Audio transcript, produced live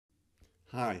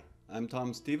Hi, I'm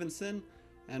Tom Stephenson,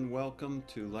 and welcome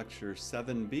to Lecture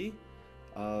 7B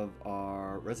of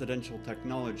our Residential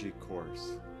Technology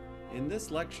course. In this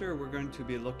lecture, we're going to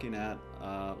be looking at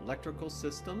electrical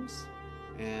systems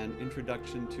and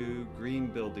introduction to green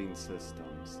building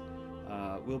systems.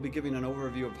 We'll be giving an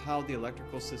overview of how the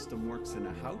electrical system works in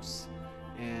a house,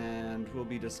 and we'll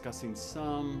be discussing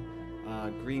some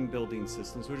green building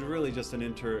systems, which is really just an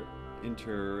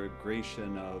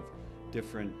integration of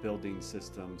different building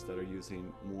systems that are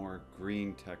using more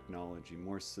green technology,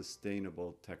 more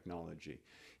sustainable technology.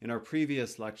 In our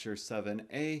previous lecture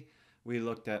 7A, we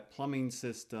looked at plumbing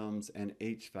systems and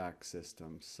HVAC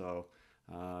systems. So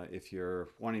if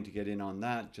you're wanting to get in on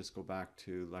that, just go back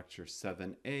to lecture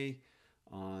 7A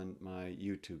on my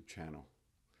YouTube channel.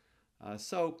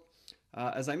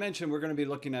 As I mentioned, we're going to be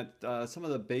looking at some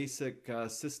of the basic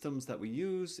systems that we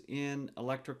use in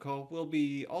electrical. We'll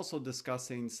be also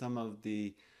discussing some of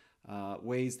the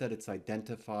ways that it's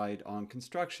identified on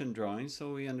construction drawings,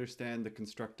 so we understand the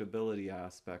constructability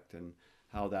aspect and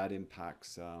how that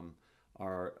impacts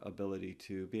our ability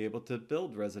to be able to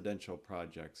build residential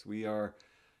projects. We are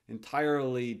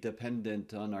entirely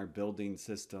dependent on our building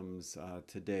systems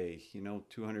today.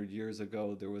 200 years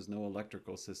ago, there was no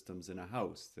electrical systems in a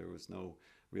house. There was no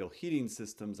real heating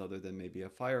systems other than maybe a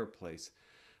fireplace.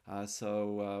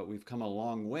 So we've come a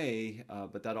long way,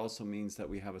 but that also means that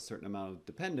we have a certain amount of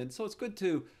dependence. So it's good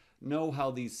to know how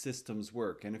these systems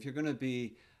work. And if you're going to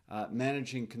be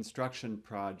managing construction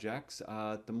projects,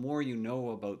 the more you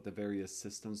know about the various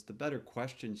systems, the better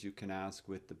questions you can ask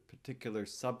with the particular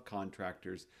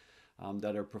subcontractors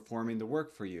that are performing the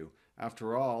work for you.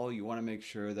 After all, you want to make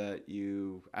sure that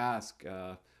you ask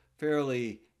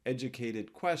fairly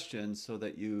educated questions so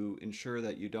that you ensure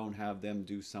that you don't have them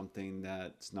do something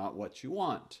that's not what you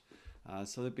want.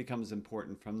 So it becomes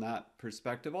important from that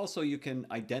perspective. Also, you can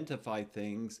identify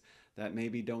things that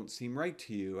maybe don't seem right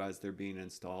to you as they're being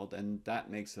installed, and that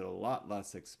makes it a lot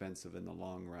less expensive in the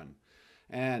long run.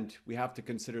 And we have to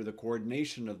consider the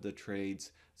coordination of the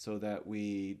trades so that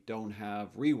we don't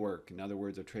have rework. In other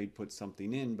words, a trade puts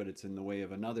something in, but it's in the way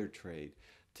of another trade.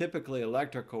 Typically,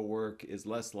 electrical work is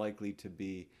less likely to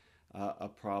be a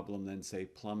problem than, say,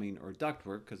 plumbing or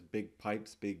ductwork, because big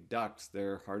pipes, big ducts,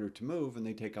 they're harder to move and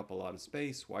they take up a lot of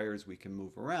space. Wires we can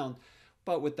move around.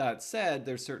 But with that said,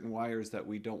 there's certain wires that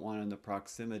we don't want in the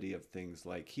proximity of things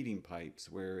like heating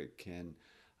pipes, where it can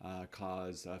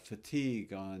cause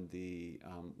fatigue on the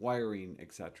wiring,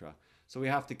 etc. So we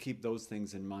have to keep those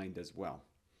things in mind as well.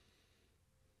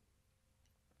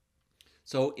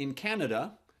 So in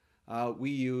Canada, we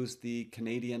use the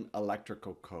Canadian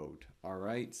Electrical Code. All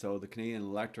right, so the Canadian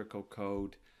Electrical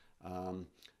Code,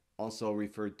 also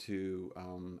referred to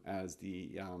as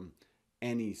the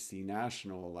NEC,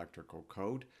 National Electrical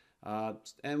Code.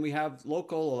 And we have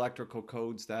local electrical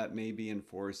codes that may be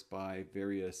enforced by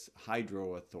various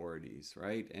hydro authorities,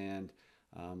 right, and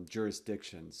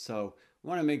jurisdictions. So we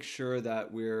want to make sure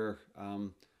that we're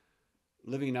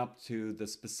living up to the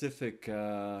specific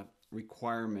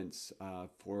requirements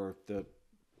for the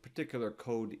particular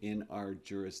code in our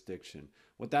jurisdiction.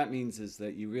 What that means is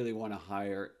that you really want to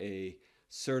hire a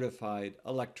certified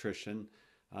electrician.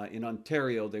 In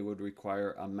Ontario, they would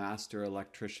require a master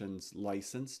electrician's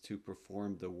license to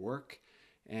perform the work.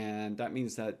 And that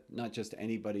means that not just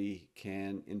anybody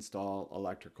can install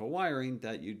electrical wiring,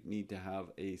 that you need to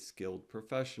have a skilled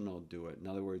professional do it. In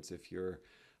other words, if you're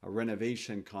a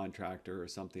renovation contractor or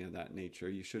something of that nature,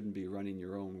 you shouldn't be running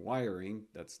your own wiring.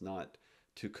 That's not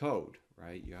to code,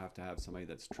 right? You have to have somebody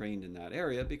that's trained in that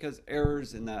area, because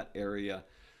errors in that area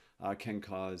can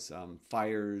cause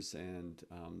fires and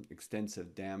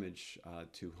extensive damage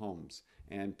to homes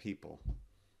and people.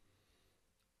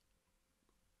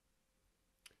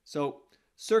 So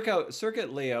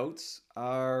circuit layouts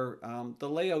are, the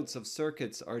layouts of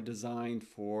circuits are designed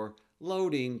for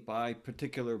loading by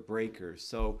particular breakers.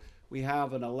 So we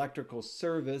have an electrical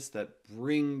service that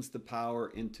brings the power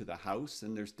into the house,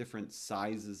 and there's different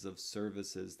sizes of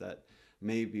services that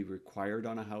may be required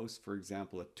on a house. For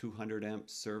example, a 200 amp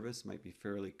service might be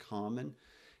fairly common,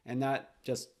 and that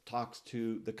just talks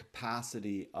to the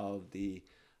capacity of the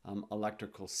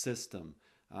electrical system.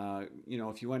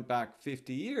 If you went back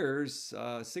 50 years,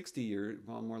 60 years,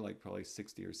 well, more like probably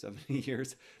 60 or 70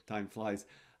 years, time flies,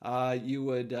 you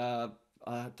would, a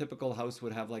typical house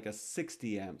would have like a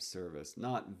 60 amp service,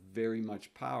 not very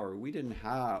much power. We didn't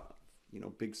have,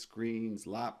 big screens,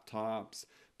 laptops,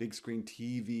 big screen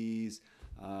TVs,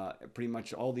 pretty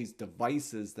much all these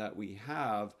devices that we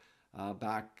have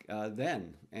back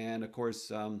then. And of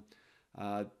course,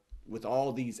 with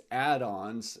all these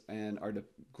add-ons and our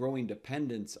growing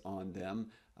dependence on them,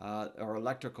 our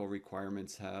electrical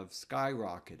requirements have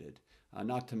skyrocketed.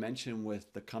 Not to mention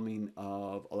with the coming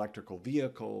of electrical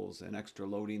vehicles and extra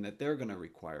loading that they're going to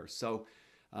require. So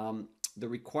the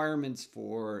requirements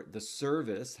for the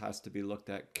service has to be looked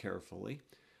at carefully.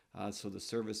 So the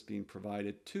service being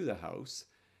provided to the house,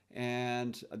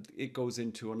 and it goes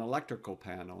into an electrical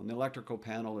panel. And the electrical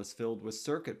panel is filled with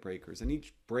circuit breakers, and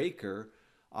each breaker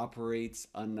operates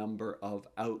a number of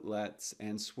outlets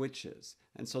and switches.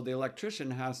 And so the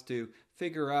electrician has to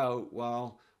figure out,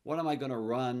 well, what am I going to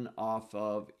run off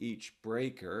of each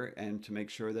breaker, and to make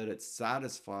sure that it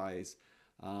satisfies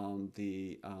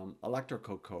the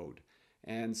electrical code.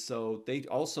 And so they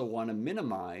also want to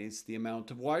minimize the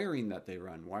amount of wiring that they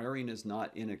run. Wiring is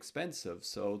not inexpensive,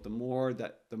 so the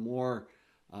more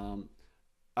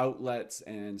outlets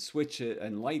and switches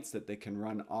and lights that they can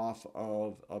run off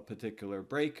of a particular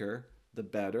breaker, the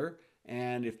better.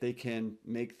 And if they can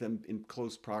make them in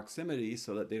close proximity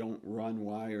so that they don't run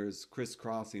wires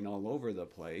crisscrossing all over the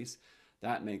place,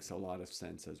 that makes a lot of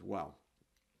sense as well.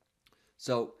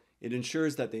 So it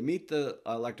ensures that they meet the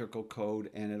electrical code,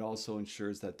 and it also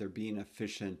ensures that they're being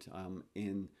efficient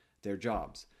in their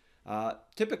jobs.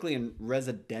 Typically in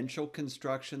residential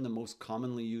construction, the most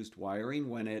commonly used wiring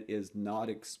when it is not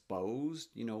exposed,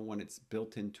 when it's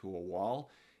built into a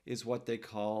wall, is what they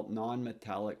call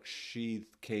non-metallic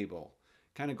sheath cable.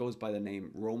 Kind of goes by the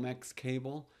name Romex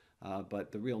cable,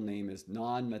 but the real name is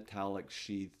non-metallic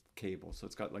sheath cable. So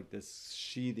it's got like this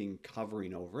sheathing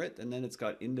covering over it, and then it's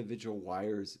got individual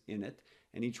wires in it,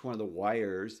 and each one of the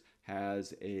wires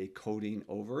has a coating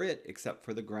over it except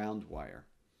for the ground wire.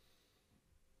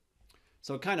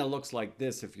 So it kind of looks like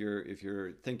this if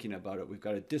you're thinking about it. We've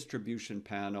got a distribution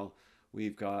panel,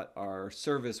 we've got our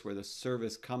service where the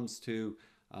service comes to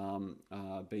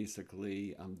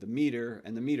basically the meter,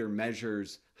 and the meter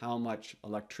measures how much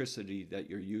electricity that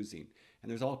you're using. And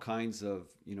there's all kinds of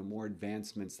more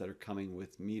advancements that are coming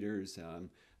with meters.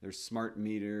 There's smart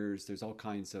meters. There's all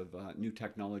kinds of new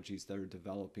technologies that are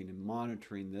developing and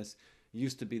monitoring this. It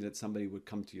used to be that somebody would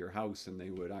come to your house and they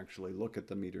would actually look at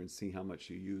the meter and see how much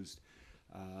you used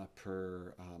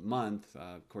per month.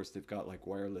 Of course, they've got like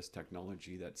wireless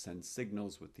technology that sends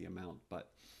signals with the amount,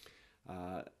 but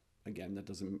again, that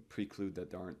doesn't preclude that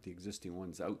there aren't the existing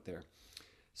ones out there.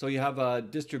 So you have a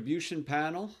distribution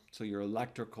panel, so your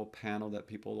electrical panel that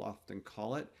people often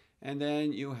call it, and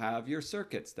then you have your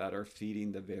circuits that are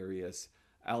feeding the various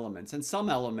elements. And some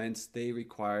elements, they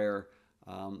require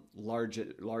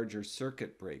larger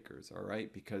circuit breakers, all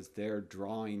right, because they're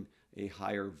drawing a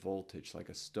higher voltage. Like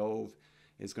a stove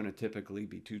is going to typically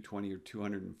be 220 or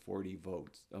 240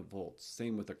 volts.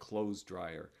 Same with a clothes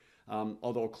dryer.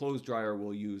 Although a clothes dryer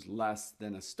will use less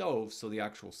than a stove, so the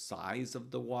actual size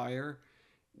of the wire,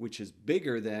 which is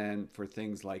bigger than for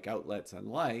things like outlets and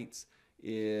lights,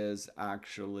 is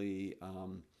actually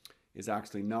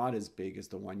not as big as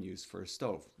the one used for a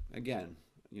stove. Again,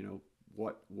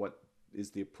 what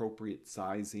is the appropriate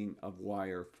sizing of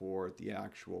wire for the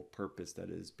actual purpose that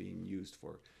is being used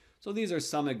for. So these are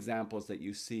some examples that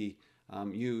you see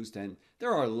used, and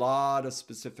there are a lot of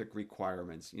specific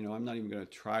requirements. I'm not even going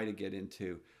to try to get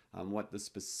into what the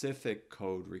specific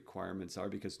code requirements are,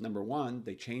 because number one,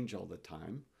 they change all the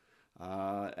time,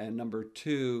 and number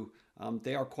two,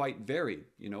 they are quite varied.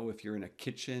 If you're in a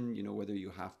kitchen, whether you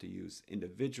have to use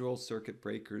individual circuit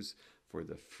breakers for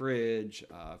the fridge,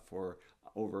 for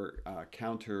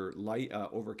counter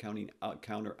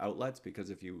outlets, because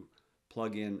if you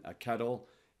plug in a kettle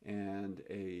and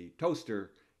a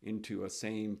toaster into a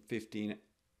same 15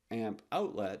 amp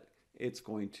outlet, it's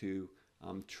going to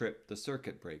trip the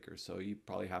circuit breaker. So you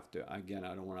probably have to, again,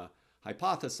 I don't want to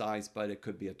hypothesize, but it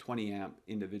could be a 20 amp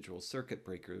individual circuit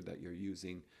breaker that you're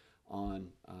using on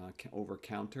over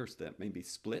counters that may be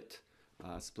split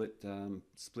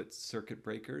circuit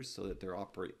breakers, so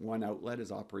that one outlet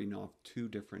is operating off two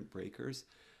different breakers.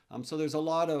 So there's a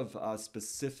lot of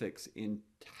specifics in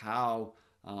how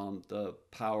the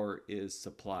power is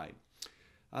supplied.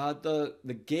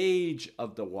 The gauge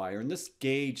of the wire, and this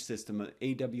gauge system,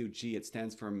 AWG, it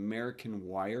stands for American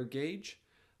Wire Gauge.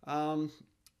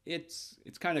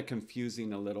 It's kind of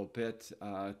confusing a little bit.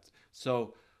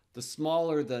 So the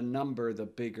smaller the number, the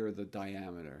bigger the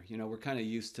diameter. We're kind of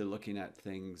used to looking at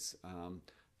things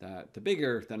that the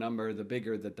bigger the number, the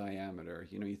bigger the diameter.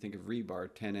 You think of rebar,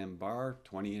 10M bar,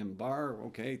 20M bar,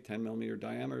 okay, 10 millimeter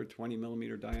diameter, 20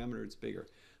 millimeter diameter, it's bigger.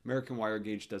 American Wire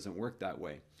Gauge doesn't work that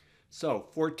way. So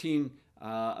 14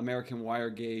 American Wire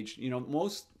Gauge,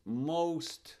 most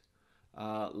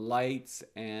lights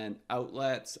and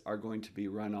outlets are going to be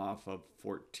run off of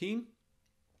 14.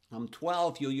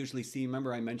 12, you'll usually see,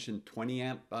 remember I mentioned 20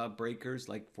 amp breakers,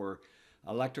 like for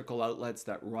electrical outlets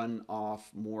that run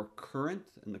off more current,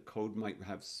 and the code might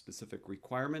have specific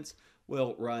requirements,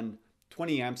 will run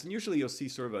 20 amps. And usually you'll see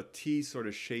sort of a T sort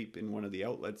of shape in one of the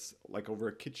outlets, like over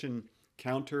a kitchen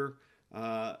counter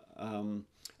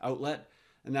outlet.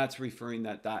 And that's referring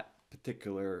that that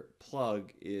particular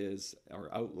plug is, or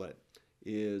outlet,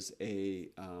 is a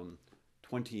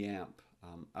 20 amp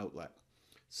outlet.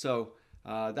 So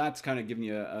that's kind of giving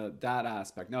you that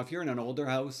aspect. Now, if you're in an older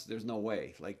house, there's no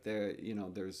way. Like they're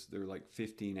like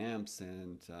 15 amps,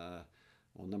 and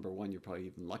well, number one, you're probably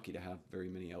even lucky to have very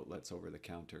many outlets over the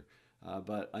counter.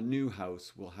 But a new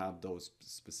house will have those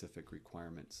specific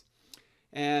requirements.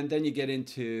 And then you get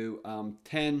into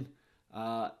 10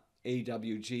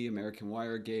 AWG, American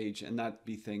wire gauge, and that'd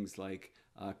be things like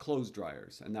clothes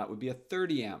dryers, and that would be a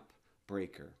 30 amp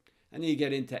breaker. And then you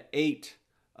get into 8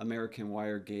 American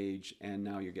wire gauge, and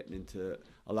now you're getting into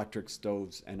electric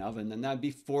stoves and oven, and that'd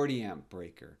be 40 amp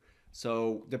breaker.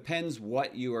 So depends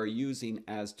what you are using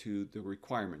as to the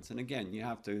requirements. And again, you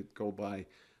have to go by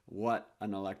what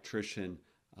an electrician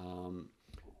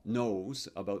knows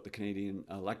about the Canadian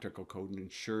Electrical Code and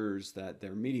ensures that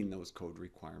they're meeting those code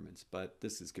requirements. But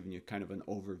this is giving you kind of an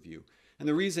overview. And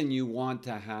the reason you want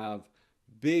to have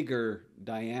bigger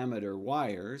diameter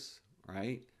wires,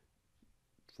 right?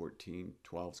 14,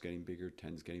 12's getting bigger,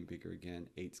 10's getting bigger again,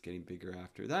 8's getting bigger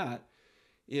after that,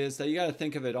 is that you got to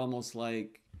think of it almost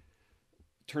like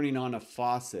turning on a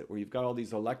faucet where you've got all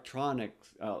these electrons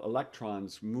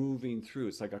moving through.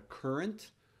 It's like a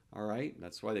current, all right?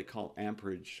 That's why they call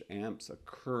amperage amps a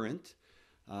current.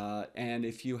 And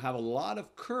if you have a lot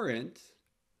of current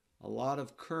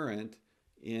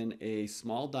in a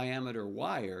small diameter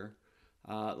wire,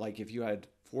 like if you had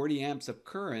 40 amps of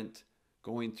current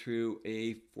going through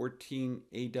a 14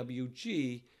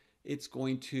 AWG, it's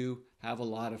going to have a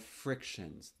lot of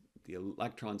frictions. The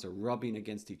electrons are rubbing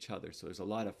against each other, so there's a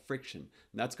lot of friction,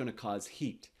 and that's going to cause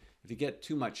heat. If you get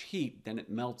too much heat, then it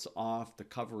melts off the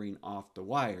covering off the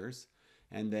wires,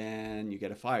 and then you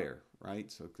get a fire,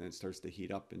 right? So then it starts to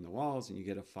heat up in the walls, and you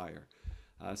get a fire.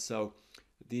 So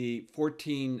the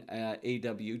 14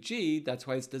 AWG, that's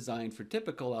why it's designed for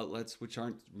typical outlets, which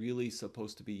aren't really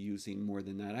supposed to be using more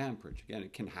than that amperage. Again,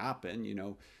 it can happen, you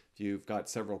know, if you've got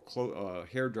several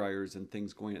hair dryers and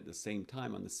things going at the same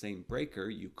time on the same breaker,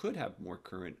 you could have more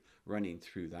current running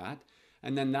through that.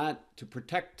 And then that, to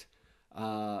protect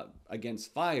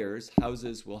against fires,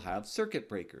 houses will have circuit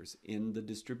breakers in the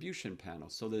distribution panel.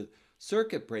 So the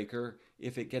circuit breaker,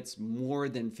 if it gets more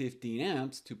than 15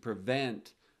 amps, to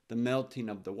prevent the melting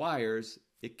of the wires,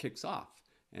 it kicks off.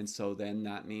 And so then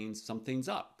that means something's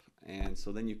up. And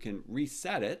so then you can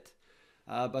reset it.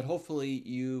 But hopefully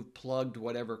you've plugged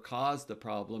whatever caused the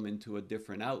problem into a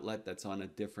different outlet that's on a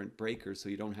different breaker, so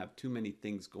you don't have too many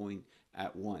things going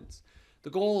at once. The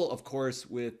goal, of course,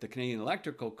 with the Canadian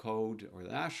Electrical Code or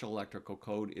the National Electrical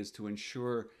Code is to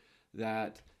ensure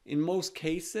that in most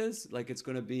cases, like it's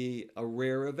going to be a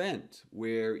rare event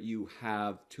where you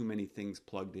have too many things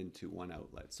plugged into one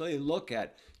outlet. So they look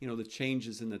at, you know, the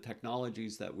changes in the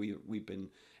technologies that we've been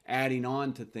adding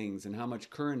on to things and how much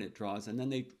current it draws, and then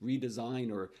they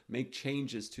redesign or make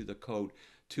changes to the code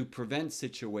to prevent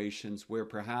situations where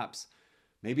perhaps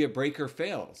maybe a breaker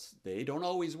fails. They don't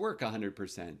always work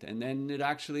 100%, and then it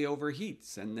actually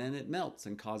overheats, and then it melts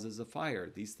and causes a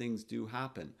fire. These things do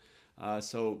happen.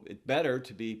 So it's better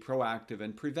to be proactive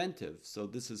and preventive. So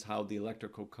this is how the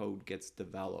electrical code gets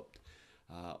developed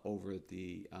over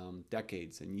the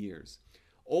decades and years.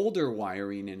 Older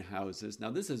wiring in houses. Now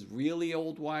this is really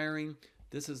old wiring.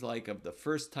 This is like of the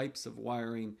first types of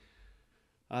wiring.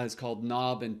 It's called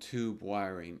knob and tube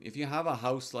wiring. If you have a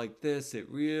house like this,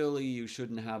 you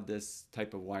shouldn't have this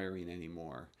type of wiring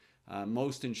anymore.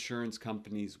 Most insurance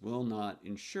companies will not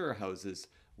insure houses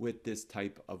with this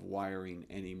type of wiring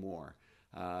anymore.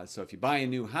 So if you buy a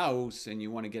new house and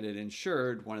you want to get it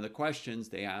insured, one of the questions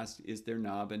they ask is there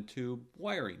knob and tube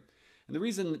wiring. And the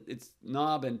reason it's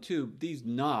knob and tube, these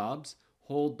knobs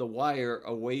hold the wire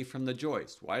away from the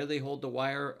joist. Why do they hold the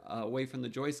wire away from the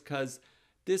joist? Because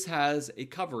this has a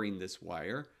covering, this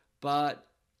wire, but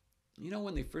you know,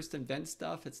 when they first invent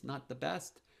stuff, it's not the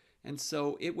best. And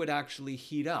so it would actually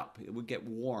heat up. It would get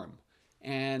warm.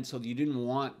 And so you didn't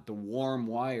want the warm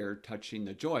wire touching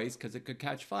the joist because it could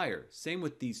catch fire. Same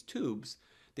with these tubes.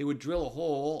 They would drill a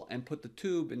hole and put the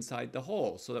tube inside the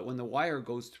hole so that when the wire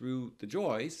goes through the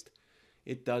joist,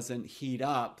 it doesn't heat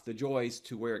up the joist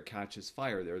to where it catches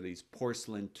fire. There are these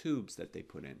porcelain tubes that they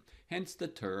put in. Hence the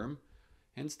term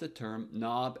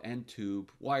knob and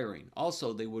tube wiring.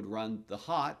 Also, they would run the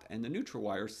hot and the neutral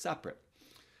wires separate.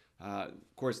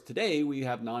 Of course, today we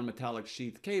have non-metallic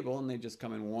sheath cable, and they just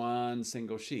come in one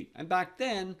single sheet. And back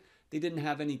then, they didn't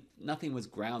have any, nothing was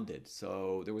grounded,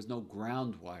 so there was no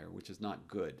ground wire, which is not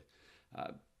good.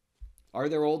 Uh, are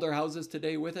there older houses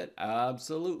today with it?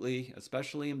 Absolutely,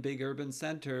 especially in big urban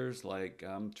centers like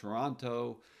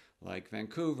Toronto, like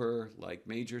Vancouver, like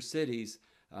major cities.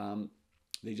 Um,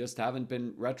 they just haven't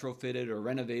been retrofitted or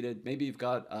renovated. Maybe you've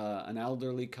got an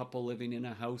elderly couple living in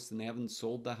a house and they haven't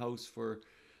sold the house for,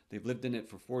 they've lived in it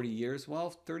for 40 years. Well,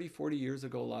 30, 40 years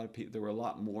ago, a lot of people, there were a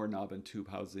lot more knob and tube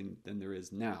housing than there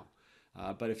is now.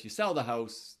 But if you sell the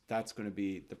house, that's going to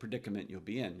be the predicament you'll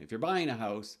be in. If you're buying a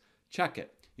house, check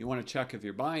it. You want to check if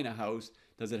you're buying a house,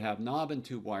 does it have knob and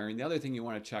tube wiring? The other thing you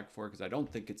want to check for, because I don't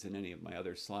think it's in any of my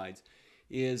other slides,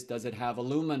 is does it have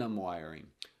aluminum wiring?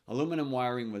 Aluminum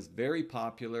wiring was very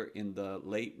popular in the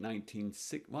late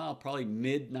 1960s, well, probably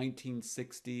mid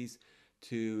 1960s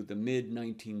to the mid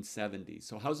 1970s.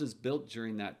 So houses built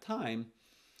during that time,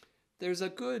 there's a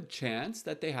good chance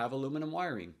that they have aluminum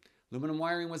wiring. Aluminum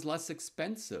wiring was less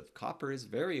expensive. Copper is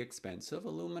very expensive.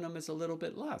 Aluminum is a little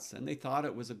bit less. And they thought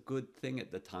it was a good thing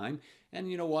at the time. And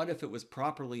you know what? If it was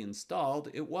properly installed,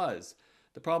 it was.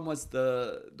 The problem was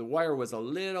the wire was a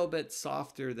little bit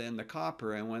softer than the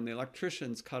copper. And when the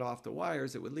electricians cut off the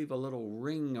wires, it would leave a little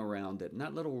ring around it. And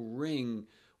that little ring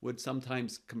would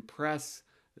sometimes compress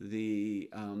the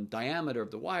diameter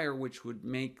of the wire, which would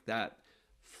make that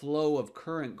flow of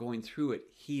current going through it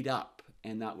heat up,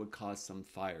 and that would cause some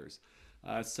fires.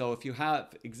 So if you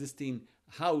have existing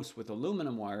house with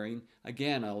aluminum wiring,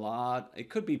 again, it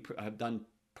could be done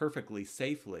perfectly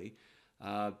safely,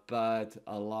 but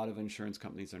a lot of insurance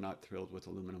companies are not thrilled with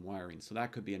aluminum wiring. So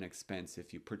that could be an expense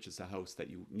if you purchase a house that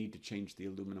you need to change the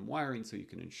aluminum wiring so you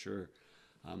can insure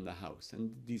the house.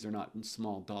 And these are not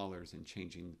small dollars in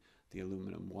changing the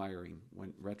aluminum wiring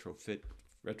when retrofitting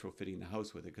the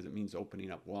house with it, because it means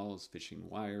opening up walls, fishing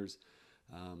wires,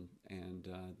 and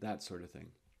that sort of thing.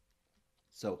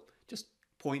 So just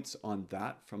points on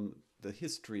that from the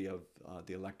history of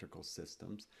the electrical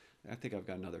systems. I think I've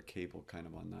got another cable kind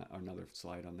of on that, or another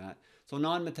slide on that. So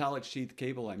non-metallic sheath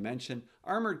cable I mentioned.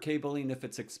 Armored cabling if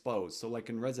it's exposed. So like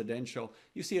in residential,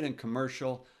 you see it in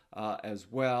commercial as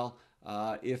well.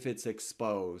 If it's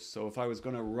exposed. So if I was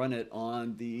going to run it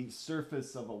on the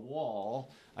surface of a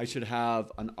wall, I should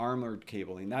have an armored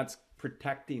cabling. That's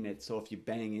protecting it, so if you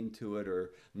bang into it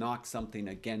or knock something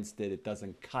against it, it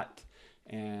doesn't cut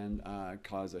and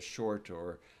cause a short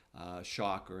or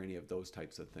shock or any of those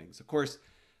types of things. Of course,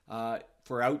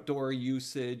 for outdoor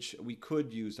usage, we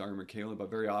could use armored cabling,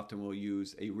 but very often we'll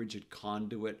use a rigid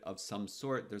conduit of some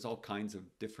sort. There's all kinds of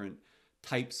different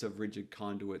types of rigid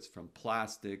conduits, from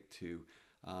plastic to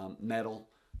metal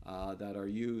that are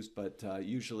used, but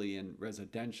usually in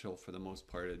residential, for the most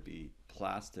part, it'd be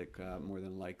plastic more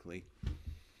than likely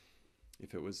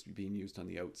if it was being used on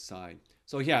the outside.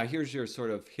 So yeah, here's your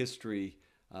sort of history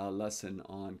lesson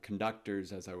on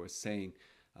conductors, as I was saying.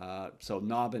 So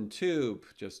knob and tube,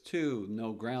 just two,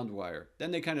 no ground wire.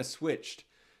 Then they kind of switched.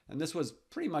 And this was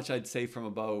pretty much, I'd say, from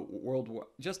about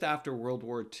just after World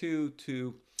War II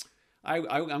to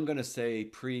I'm going to say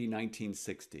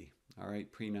pre-1960, all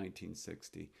right,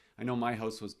 pre-1960. I know my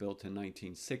house was built in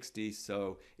 1960,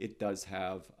 so it does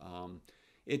have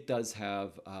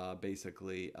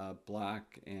basically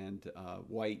black and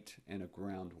white and a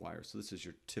ground wire. So this is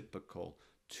your typical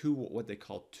what they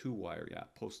call two wire. Yeah,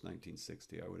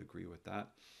 post-1960, I would agree with that.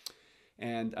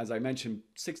 And as I mentioned,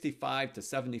 65 to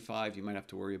 75, you might have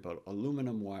to worry about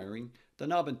aluminum wiring. The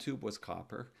knob and tube was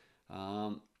copper.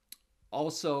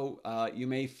 Also, you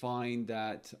may find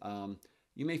that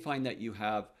you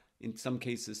have, in some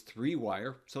cases, three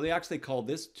wire. So they actually call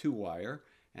this two wire,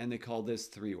 and they call this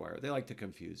three wire. They like to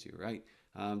confuse you, right?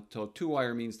 So two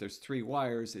wire means there's three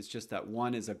wires. It's just that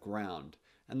one is a ground,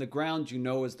 and the ground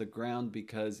is the ground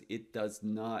because it does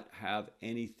not have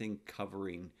anything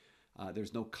covering.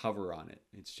 There's no cover on it.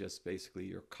 It's just basically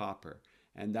your copper,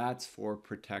 and that's for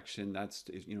protection. That's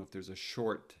if there's a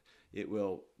short, it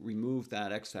will remove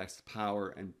that excess power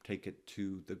and take it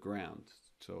to the ground.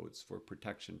 So it's for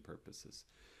protection purposes.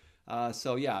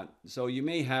 So you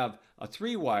may have a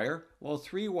three wire. Well,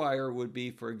 three wire would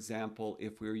be, for example,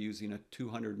 if we were using a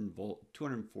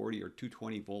 240 or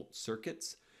 220 volt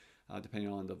circuits,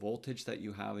 depending on the voltage that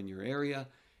you have in your area.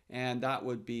 And that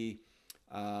would be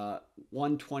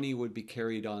 120 would be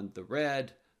carried on the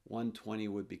red, 120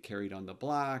 would be carried on the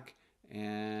black,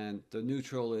 and the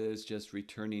neutral is just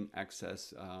returning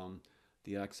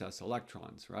the excess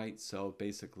electrons, right? So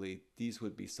basically these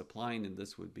would be supplying and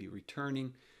this would be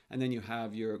returning. And then you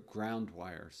have your ground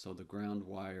wire. So the ground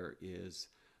wire is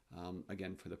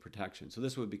again, for the protection. So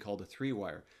this would be called a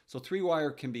 3-wire. So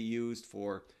 3-wire can be used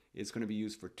for, it's going to be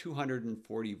used for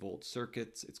 240 volt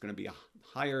circuits. It's going to be a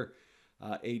higher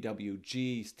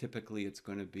AWGs. Typically it's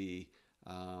going to be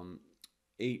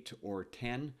 8 or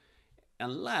 10,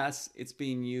 unless it's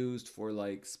being used for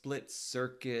like split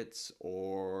circuits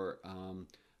or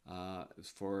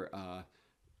for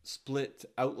split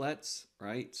outlets,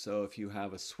 right? So if you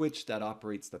have a switch that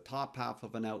operates the top half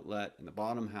of an outlet and the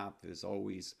bottom half is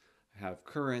always have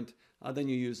current, then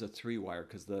you use a 3-wire,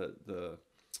 because the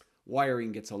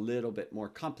wiring gets a little bit more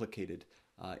complicated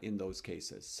in those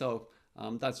cases. So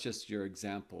that's just your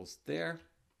examples there.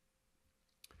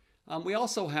 We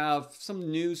also have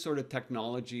some new sort of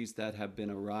technologies that have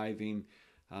been arriving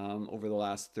over the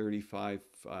last 35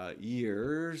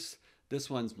 years. This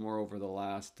one's more over the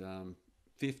last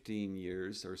 15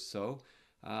 years or so,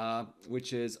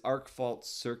 which is arc fault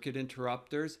circuit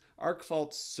interrupters. Arc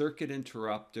fault circuit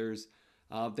interrupters,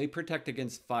 they protect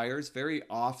against fires. Very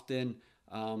often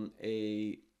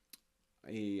a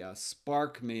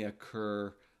spark may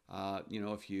occur,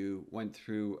 if you went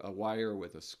through a wire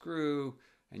with a screw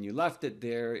and you left it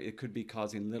there, it could be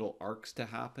causing little arcs to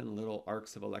happen, little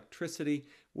arcs of electricity,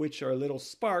 which are little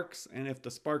sparks. And if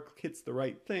the spark hits the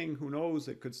right thing, who knows,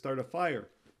 it could start a fire.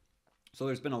 So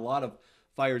there's been a lot of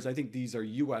fires. I think these are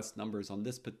US numbers on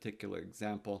this particular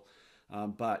example,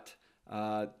 but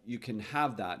you can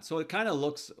have that. So it kind of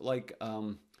looks like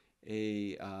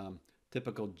a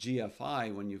typical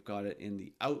GFI when you've got it in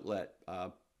the outlet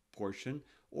portion,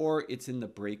 or it's in the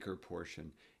breaker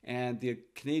portion. And the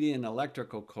Canadian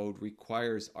Electrical Code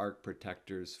requires arc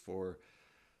protectors for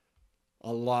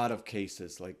a lot of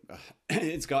cases. Like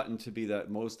it's gotten to be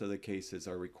that most of the cases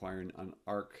are requiring an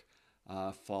arc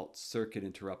fault circuit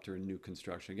interrupter in new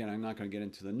construction. Again, I'm not going to get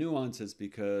into the nuances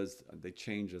because they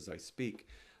change as I speak,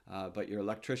 but your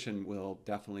electrician will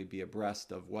definitely be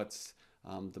abreast of what's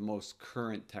the most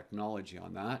current technology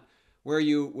on that. Where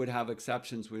you would have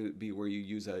exceptions would be where you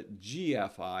use a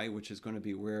GFI, which is going to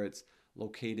be where it's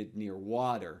located near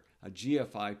water. A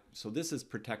GFI, so this is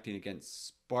protecting against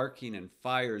sparking and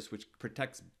fires, which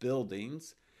protects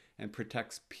buildings and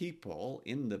protects people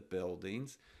in the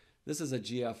buildings. This is a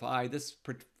GFI. This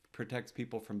protects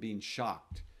people from being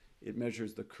shocked. It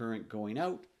measures the current going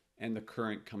out and the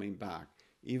current coming back.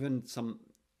 Even some,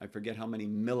 I forget how many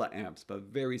milliamps, but a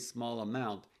very small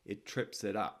amount, it trips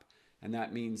it up. And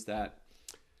that means that,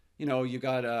 you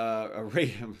got a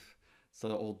radio. It's the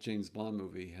old James Bond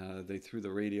movie. They threw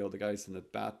the radio, the guy's in the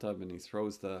bathtub and he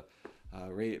throws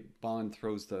Bond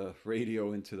throws the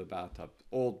radio into the bathtub.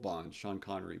 Old Bond, Sean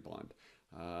Connery Bond.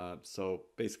 So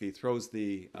basically he throws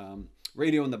the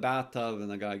radio in the bathtub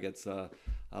and the guy gets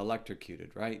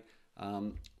electrocuted, right?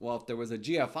 Well, if there was a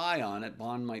GFI on it,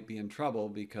 Bond might be in trouble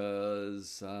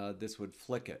because this would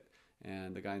flick it.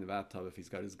 And the guy in the bathtub, if he's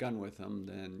got his gun with him,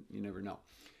 then you never know.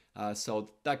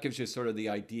 So that gives you sort of the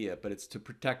idea, but it's to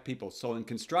protect people. So in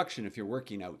construction, if you're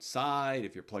working outside,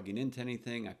 if you're plugging into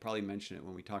anything, I probably mentioned it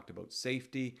when we talked about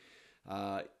safety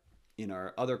in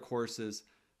our other courses,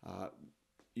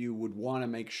 you would want to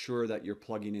make sure that you're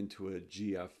plugging into a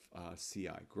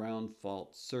GFCI, ground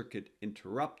fault circuit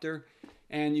interrupter,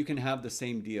 and you can have the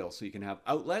same deal. So you can have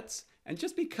outlets, and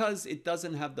just because it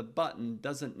doesn't have the button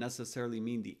doesn't necessarily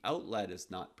mean the outlet is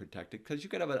not protected, because you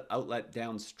could have an outlet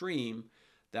downstream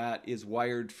that is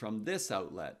wired from this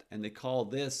outlet, and they call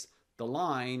this the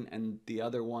line and the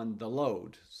other one the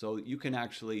load. So you can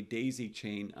actually daisy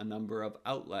chain a number of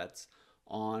outlets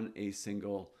on a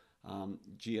single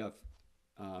GFI.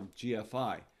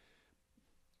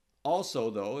 Also,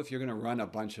 though, if you're going to run a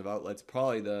bunch of outlets,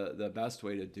 probably the best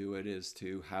way to do it is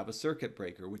to have a circuit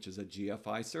breaker, which is a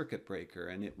GFI circuit breaker,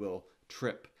 and it will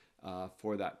trip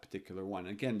for that particular one.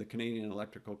 Again, the Canadian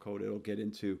Electrical Code, it'll get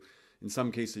into, in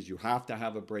some cases, you have to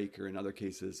have a breaker. In other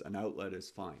cases, an outlet is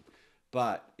fine.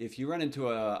 But if you run into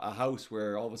a house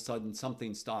where all of a sudden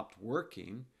something stopped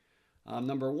working,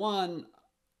 number one,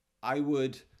 I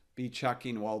would be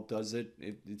checking, well, does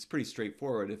it's pretty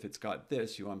straightforward. If it's got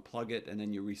this, you unplug it and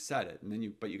then you reset it. And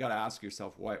then but you got to ask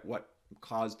yourself what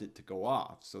caused it to go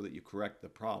off so that you correct the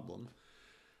problem.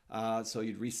 So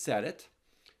you'd reset it.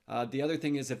 The other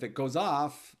thing is, if it goes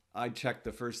off,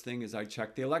 the first thing is I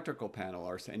check the electrical panel.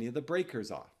 Are any of the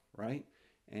breakers off, right?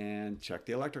 And check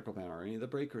the electrical panel. Are any of the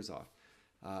breakers off?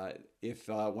 If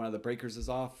one of the breakers is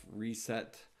off,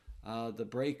 reset the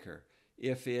breaker.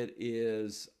 If it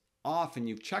is off and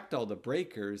you've checked all the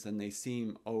breakers and they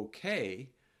seem okay,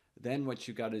 then what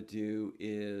you got to do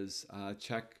is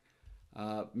check,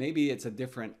 maybe it's a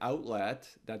different outlet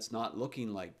that's not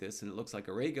looking like this and it looks like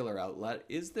a regular outlet.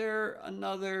 Is there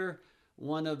another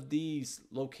one of these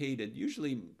located,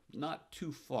 usually not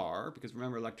too far, because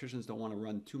remember, electricians don't want to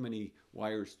run too many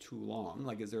wires too long.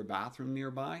 Like, is there a bathroom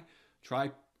nearby?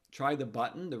 Try the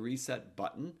button, the reset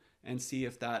button, and see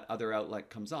if that other outlet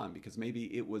comes on, because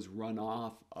maybe it was run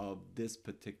off of this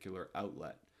particular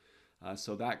outlet.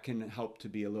 So that can help to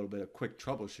be a little bit of quick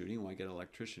troubleshooting. Why get an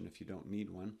electrician if you don't need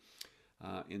one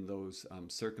in those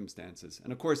circumstances?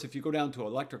 And of course, if you go down to an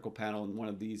electrical panel and one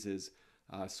of these is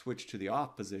switched to the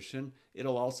off position,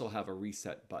 it'll also have a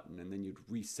reset button, and then you'd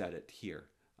reset it here.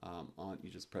 You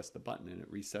just press the button and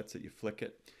it resets it, you flick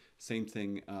it. Same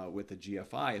thing with a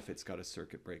GFI. If it's got a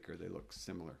circuit breaker, they look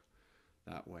similar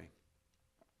that way.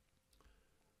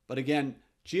 But again,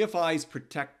 GFIs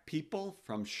protect people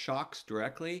from shocks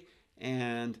directly,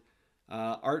 and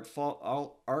arc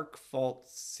fault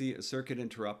circuit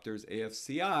interrupters,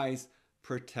 AFCIs,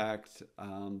 protect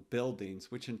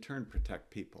buildings, which in turn protect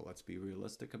people. Let's be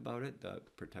realistic about it.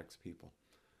 That protects people,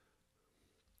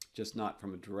 just not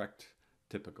from a direct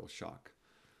typical shock.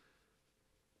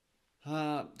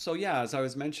 So yeah, as I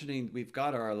was mentioning, we've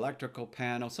got our electrical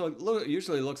panel. So it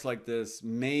usually looks like this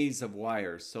maze of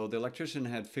wires. So the electrician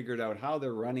had figured out how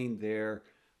they're running their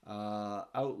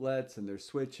outlets and their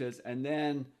switches, and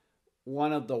then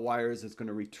one of the wires is going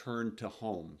to return to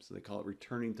home. So they call it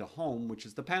returning to home, which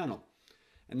is the panel.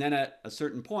 And then at a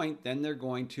certain point, then they're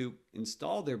going to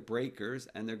install their breakers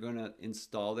and they're going to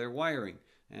install their wiring.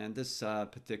 And this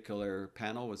particular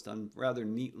panel was done rather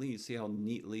neatly. You see how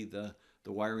neatly the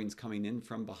wiring's coming in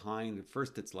from behind. At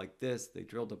first it's like this. They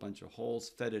drilled a bunch of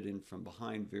holes, fed it in from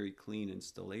behind, very clean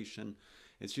installation.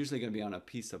 It's usually going to be on a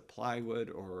piece of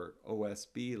plywood or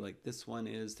OSB like this one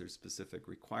is. There's specific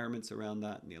requirements around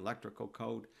that in the electrical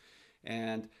code.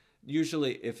 And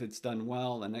usually if it's done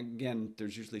well, and again,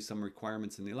 there's usually some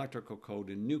requirements in the electrical code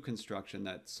in new construction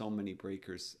that so many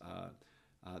breakers,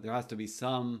 there has to be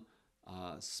some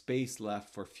space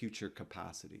left for future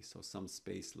capacity. So some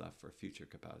space left for future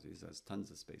capacity. There's tons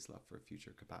of space left for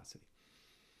future capacity.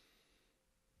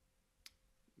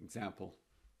 Example,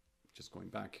 just going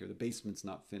back here, the basement's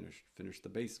not finished. Finish the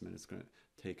basement, it's going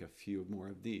to take a few more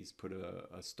of these. Put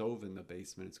a stove in the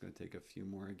basement, it's going to take a few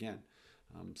more again.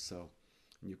 So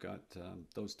you've got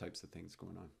those types of things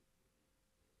going on.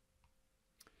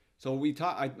 So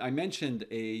I mentioned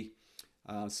a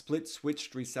split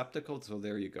switched receptacle, so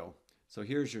there you go. So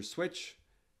here's your switch,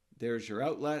 there's your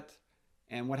outlet,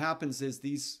 and what happens is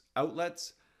these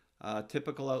outlets,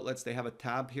 typical outlets, they have a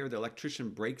tab here. The electrician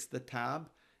breaks the tab,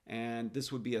 and this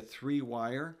would be a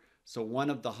 3-wire. So one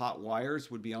of the hot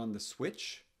wires would be on the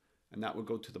switch, and that would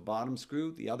go to the bottom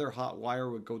screw. The other hot wire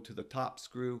would go to the top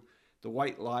screw. The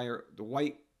white wire,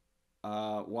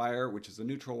 which is the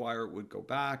neutral wire, would go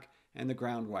back, and the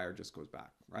ground wire just goes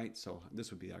back, right? So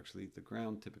this would be actually the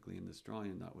ground typically in this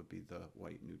drawing, and that would be the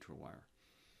white neutral wire.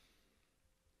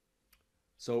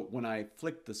 So when I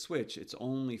flick the switch, it's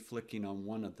only flicking on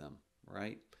one of them,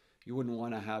 right? You wouldn't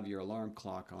want to have your alarm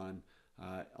clock on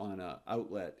an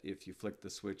outlet if you flick the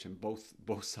switch and both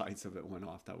sides of it went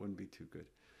off. That wouldn't be too good.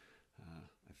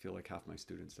 I feel like half my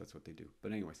students, that's what they do.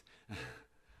 But anyways.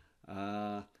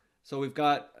 So we've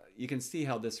got, you can see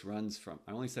how this runs from,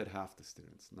 I only said half the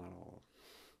students, not all.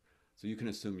 So you can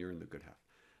assume you're in the good half.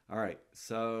 All right,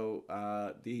 so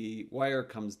the wire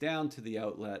comes down to the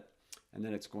outlet, and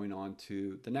then it's going on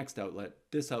to the next outlet.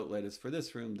 This outlet is for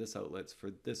this room, this outlet's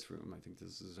for this room. I think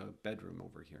this is a bedroom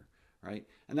over here, right?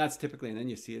 And that's typically, and then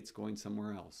you see it's going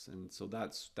somewhere else. And so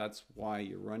that's why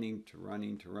you're running,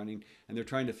 and they're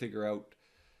trying to figure out,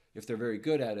 if they're very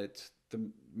good at it, to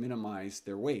minimize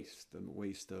their waste, the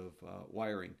waste of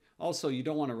wiring. Also, you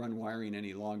don't want to run wiring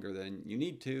any longer than you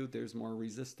need to. There's more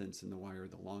resistance in the wire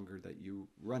the longer that you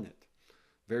run it.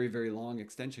 Very, very long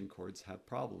extension cords have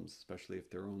problems, especially if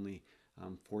they're only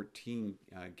 14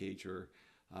 gauge or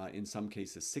in some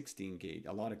cases 16 gauge,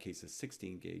 a lot of cases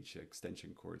 16 gauge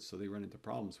extension cords. So they run into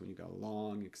problems when you've got a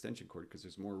long extension cord because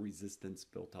there's more resistance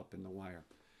built up in the wire.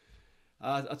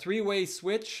 A 3-way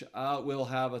switch will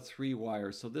have a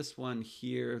 3-wire. So this one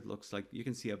here looks like, you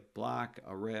can see a black,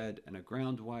 a red, and a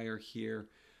ground wire here.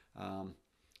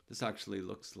 This actually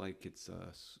looks like it's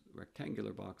a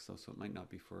rectangular box, so it might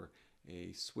not be for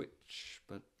a switch,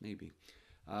 but maybe.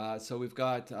 So we've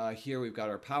got here, we've got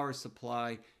our power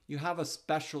supply. You have a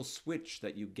special switch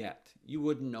that you get. You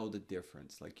wouldn't know the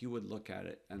difference. Like, you would look at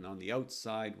it, and on the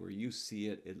outside where you see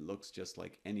it, it looks just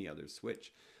like any other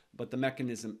switch. But the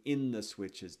mechanism in the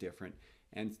switch is different,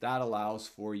 and that allows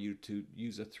for you to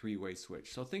use a 3-way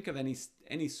switch. So think of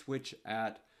any switch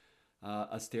at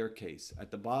a staircase.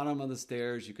 At the bottom of the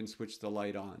stairs, you can switch the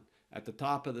light on. At the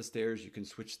top of the stairs, you can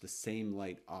switch the same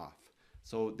light off.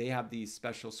 So they have these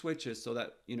special switches so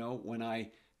that, when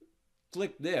I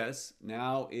flick this,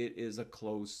 now it is a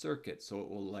closed circuit, so it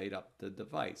will light up the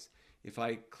device. If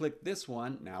I click this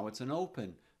one, now it's an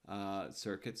open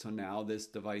circuit, so now this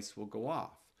device will go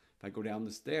off. If I go down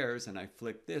the stairs and I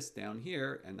flick this down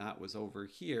here, and that was over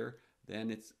here,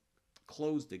 then it's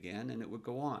closed again and it would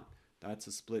go on. That's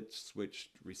a split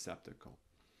switched receptacle.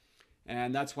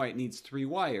 And that's why it needs 3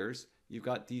 wires. You've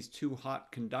got these 2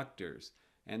 hot conductors,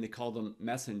 and they call them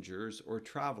messengers or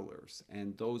travelers.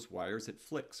 And those wires, it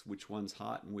flicks which one's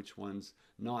hot and which one's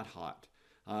not hot.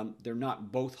 They're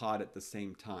not both hot at the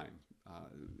same time.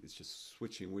 It's just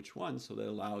switching which one, so that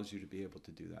allows you to be able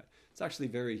to do that. It's actually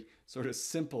very sort of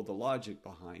simple, the logic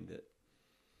behind it.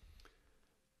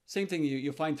 Same thing,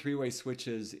 you'll find 3-way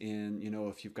switches in,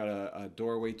 if you've got a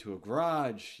doorway to a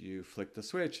garage, you flick the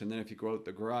switch, and then if you go out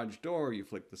the garage door, you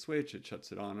flick the switch, it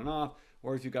shuts it on and off.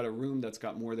 Or if you've got a room that's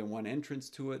got more than one entrance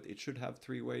to it, it should have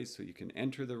 3 ways, so you can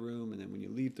enter the room, and then when you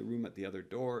leave the room at the other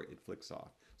door, it flicks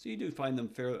off. So you do find them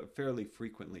fairly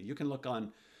frequently. You can look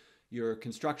on your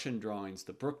construction drawings,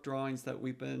 the Brook drawings that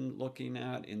we've been looking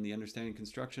at in the Understanding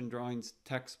Construction Drawings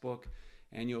textbook,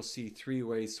 and you'll see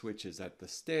 3-way switches at the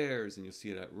stairs, and you'll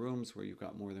see it at rooms where you've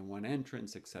got more than one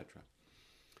entrance, etc.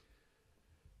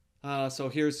 So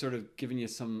here's sort of giving you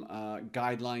some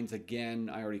guidelines. Again,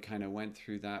 I already kind of went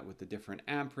through that with the different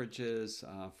amperages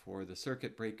for the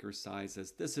circuit breaker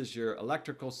sizes. This is your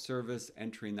electrical service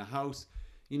entering the house.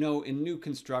 In new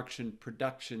construction,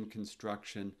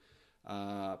 production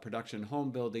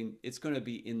home building, it's going to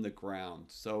be in the ground.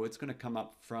 So it's going to come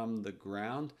up from the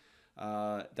ground.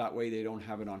 That way they don't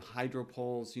have it on hydro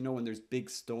poles. When there's big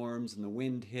storms and the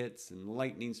wind hits and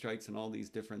lightning strikes and all these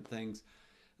different things,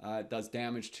 it does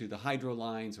damage to the hydro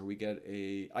lines, or we get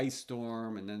a ice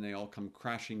storm and then they all come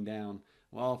crashing down.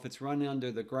 Well, if it's run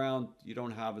under the ground, you don't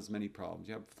have as many problems.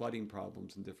 You have flooding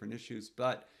problems and different issues,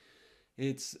 but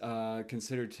it's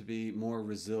considered to be more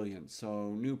resilient. So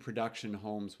new production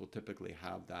homes will typically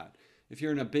have that. If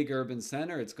you're in a big urban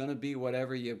center, it's going to be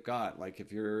whatever you've got. Like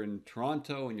if you're in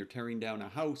Toronto and you're tearing down a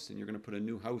house and you're going to put a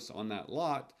new house on that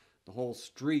lot, the whole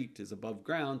street is above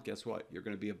ground. Guess what? You're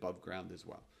going to be above ground as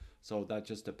well. So that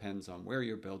just depends on where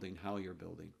you're building, how you're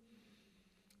building.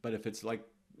 But if it's like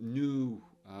new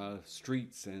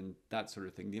streets and that sort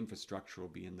of thing, the infrastructure will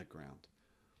be in the ground.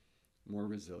 More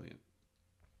resilient.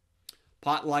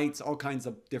 Pot lights, all kinds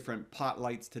of different pot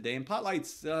lights today. And pot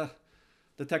lights, the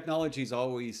technology is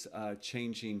always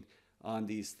changing on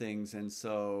these things. And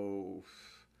so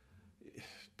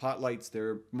pot lights,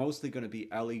 they're mostly going to be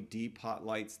LED pot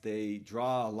lights. They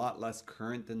draw a lot less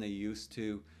current than they used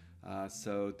to.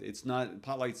 So it's not,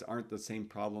 pot lights aren't the same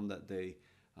problem that they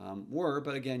were,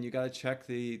 but again, you got to check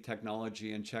the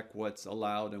technology and check what's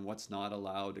allowed and what's not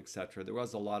allowed, etc. There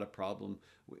was a lot of problem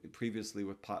previously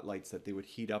with pot lights that they would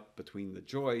heat up between the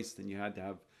joists, and you had to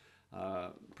have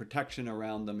protection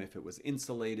around them if it was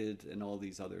insulated and all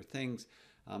these other things.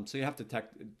 So you have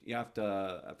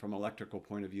to, from an electrical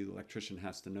point of view, the electrician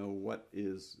has to know what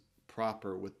is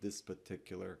proper with this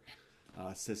particular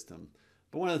system.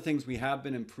 But one of the things we have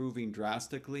been improving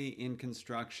drastically in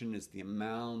construction is the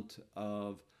amount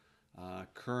of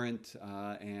current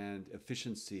and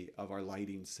efficiency of our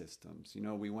lighting systems.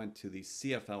 We went to these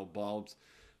CFL bulbs,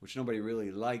 which nobody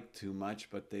really liked too much,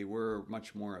 but they were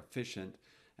much more efficient.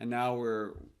 And now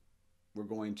we're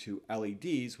going to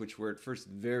LEDs, which were at first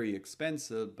very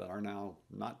expensive, but are now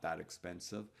not that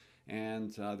expensive.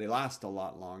 And they last a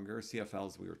lot longer.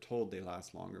 CFLs, we were told they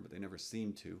last longer, but they never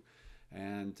seem to.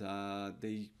 And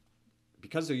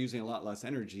because they're using a lot less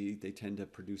energy, they tend to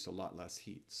produce a lot less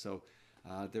heat. So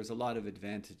there's a lot of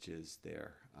advantages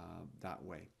there that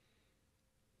way.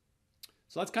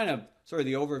 So that's kind of sort of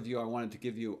the overview I wanted to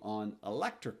give you on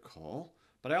electrical.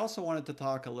 But I also wanted to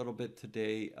talk a little bit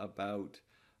today about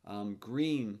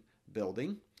green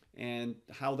building and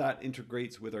how that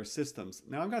integrates with our systems.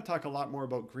 Now I'm going to talk a lot more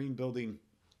about green building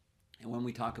when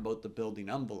we talk about the building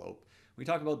envelope. When we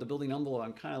talk about the building envelope,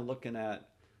 I'm kind of looking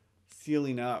at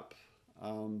sealing up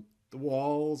the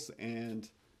walls and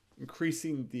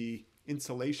increasing the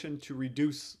insulation to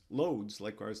reduce loads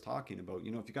like I was talking about.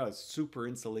 If you got a super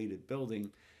insulated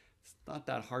building, it's not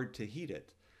that hard to heat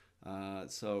it.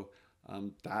 So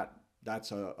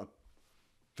that's a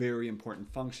very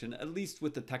important function, at least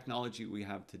with the technology we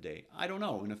have today. I don't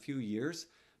know, in a few years,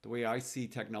 the way I see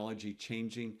technology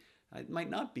changing, it might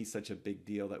not be such a big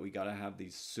deal that we got to have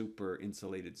these super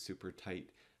insulated, super tight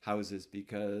houses,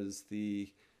 because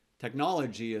the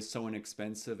technology is so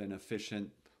inexpensive and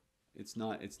efficient. It's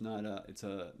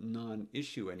a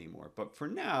non-issue anymore. But for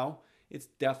now, it's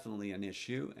definitely an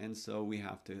issue, and so we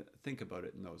have to think about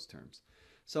it in those terms.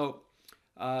 So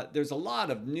there's a lot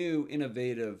of new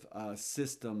innovative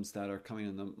systems that are coming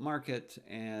in the market,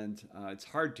 and it's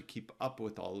hard to keep up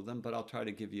with all of them, but I'll try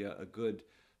to give you a good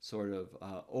sort of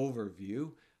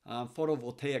overview.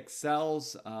 Photovoltaic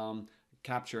cells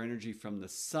capture energy from the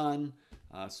sun,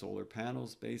 solar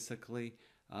panels basically.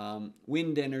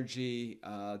 Wind energy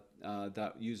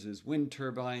that uses wind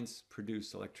turbines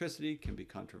produce electricity can be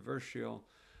controversial.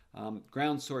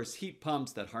 Ground source heat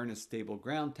pumps that harness stable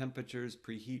ground temperatures,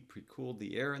 preheat, pre-cool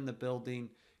the air in the building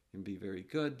can be very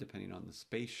good depending on the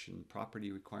space and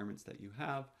property requirements that you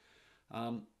have.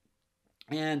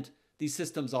 And these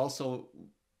systems also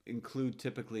include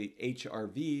typically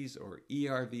HRVs or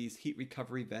ERVs, heat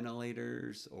recovery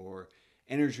ventilators, or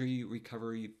energy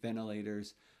recovery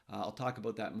ventilators. I'll talk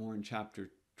about that more in chapter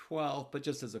 12, but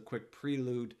just as a quick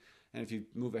prelude, and if you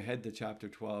move ahead to chapter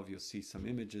 12, you'll see some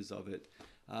images of it.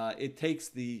 It takes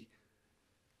the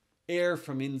air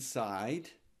from inside,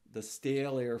 the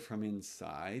stale air from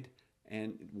inside,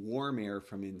 and warm air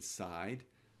from inside,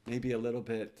 maybe a little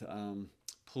bit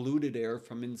polluted air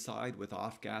from inside with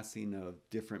off-gassing of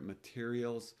different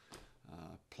materials,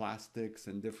 plastics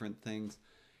and different things,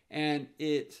 and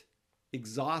it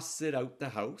exhausts it out the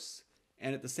house,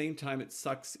 and at the same time it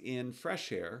sucks in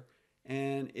fresh air,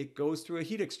 and it goes through a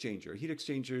heat exchanger. Heat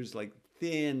exchangers like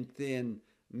thin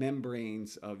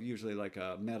membranes of usually like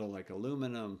a metal like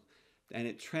aluminum, and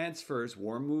it transfers.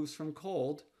 Warm moves from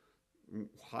cold,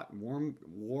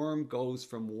 warm goes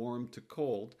from warm to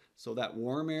cold, so that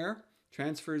warm air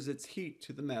transfers its heat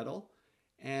to the metal,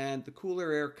 and the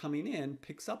cooler air coming in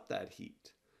picks up that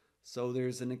heat. So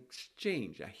there's an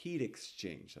exchange, a heat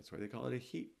exchange. That's why they call it a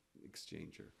heat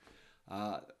exchanger,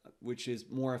 which is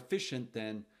more efficient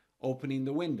than opening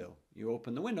the window. You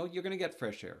open the window, you're going to get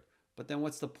fresh air. But then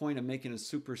what's the point of making a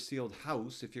super sealed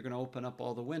house if you're going to open up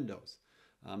all the windows?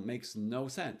 Makes no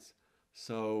sense.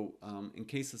 So in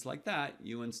cases like that,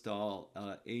 you install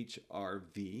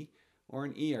HRV or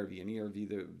an ERV. An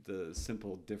ERV, the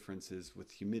simple difference is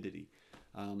with humidity.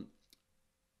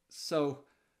 So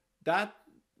that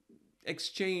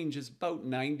exchange is about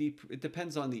 90, it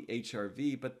depends on the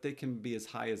HRV, but they can be as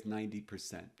high as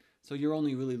 90%. So you're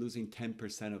only really losing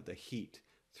 10% of the heat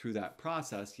through that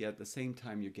process, yet at the same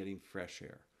time you're getting fresh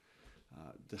air.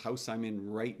 The house I'm in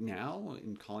right now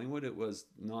in Collingwood, it was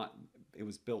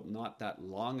built not that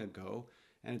long ago,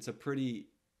 and it's a pretty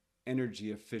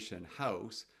energy efficient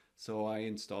house. So I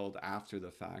installed after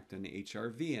the fact an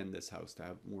HRV in this house to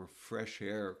have more fresh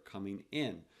air coming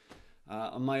in.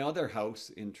 On my other house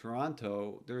in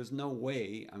Toronto, there is no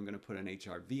way I'm going to put an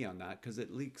HRV on that because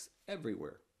it leaks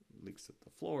everywhere. It leaks at the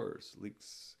floors,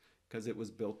 leaks because it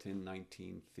was built in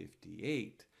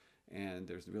 1958 and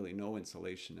there's really no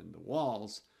insulation in the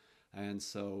walls. And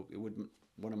so it would,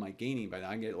 what am I gaining by that?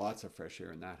 I get lots of fresh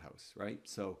air in that house, right?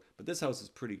 So, but this house is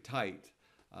pretty tight,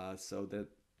 so that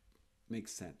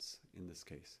makes sense in this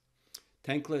case.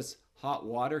 Tankless hot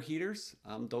water heaters,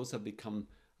 those have become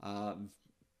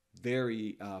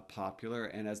very popular,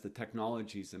 and as the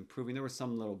technology is improving, there were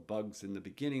some little bugs in the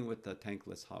beginning with the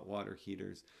tankless hot water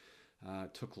heaters.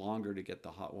 Took longer to get the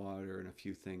hot water and a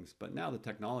few things, but now the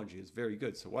technology is very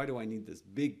good. So why do I need this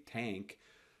big tank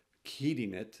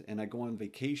heating it, and I go on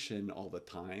vacation all the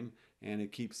time and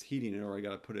it keeps heating it, or I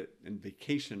got to put it in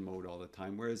vacation mode all the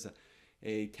time? Whereas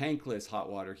a tankless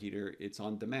hot water heater, it's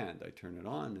on demand. I turn it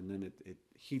on and then it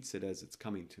heats it as it's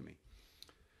coming to me.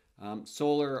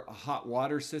 Solar hot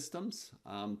water systems,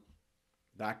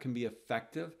 that can be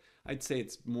effective. I'd say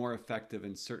it's more effective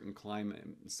in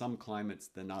some climates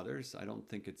than others. I don't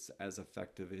think it's as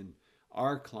effective in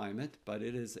our climate, but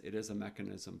it is a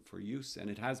mechanism for use, and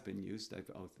it has been used. I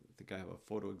think I have a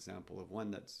photo example of one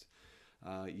that's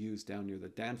used down near the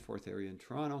Danforth area in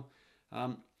Toronto.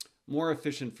 More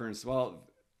efficient furnace. Well,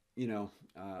 you know,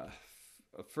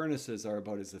 furnaces are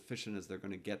about as efficient as they're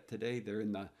going to get today. They're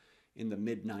in the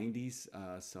mid 90s,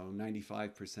 so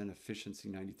 95% efficiency,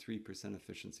 93%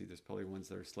 efficiency. There's probably ones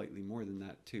that are slightly more than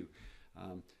that too.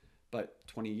 But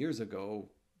 20 years ago,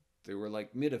 they were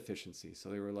like mid efficiency. So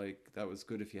they were like, that was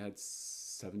good if you had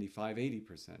 75,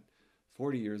 80%.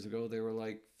 40 years ago, they were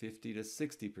like 50 to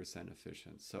 60%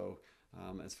 efficient. So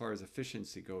as far as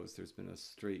efficiency goes, there's been a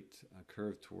straight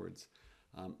curve towards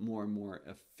more and more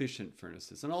efficient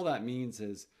furnaces. And all that means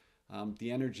is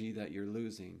the energy that you're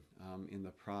losing in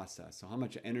the process. So how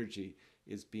much energy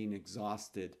is being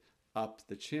exhausted up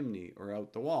the chimney or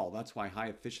out the wall? That's why high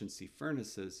efficiency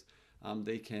furnaces,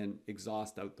 they can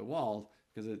exhaust out the wall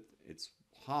because it's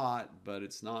hot, but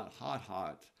it's not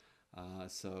hot.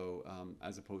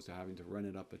 As opposed to having to run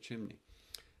it up a chimney.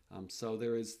 So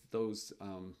there is those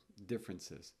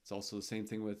differences. It's also the same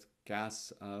thing with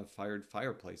gas-fired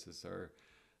fireplaces are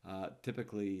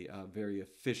typically very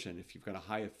efficient. If you've got a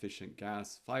high efficient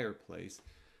gas fireplace,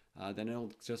 then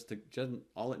it'll just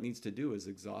all it needs to do is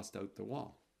exhaust out the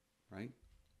wall, right?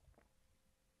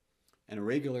 And a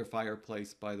regular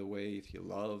fireplace, by the way, if you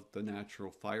love the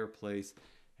natural fireplace,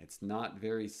 it's not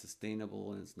very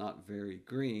sustainable and it's not very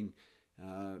green.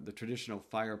 The traditional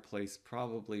fireplace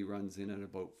probably runs in at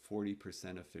about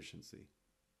 40% efficiency.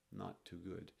 Not too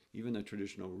good. Even the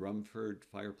traditional Rumford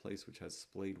fireplace, which has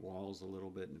splayed walls a little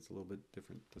bit and it's a little bit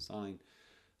different design,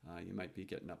 you might be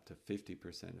getting up to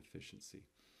 50% efficiency.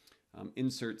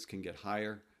 Inserts can get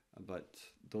higher, but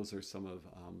those are some of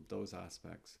those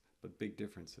aspects, but big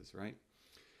differences, right?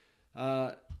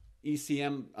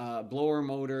 ECM blower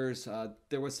motors,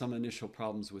 there was some initial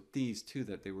problems with these too,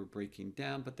 that they were breaking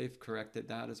down, but they've corrected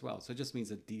that as well. So it just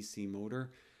means a DC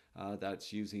motor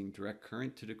that's using direct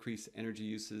current to decrease energy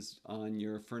uses on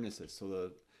your furnaces.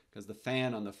 So because the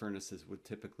fan on the furnaces would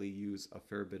typically use a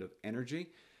fair bit of energy,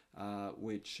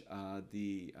 which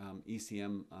the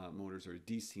ECM motors or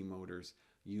DC motors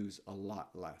use a lot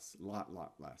less.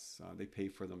 They pay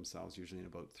for themselves usually in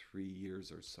about 3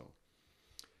 years or so.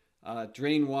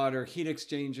 Drain water heat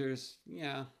exchangers,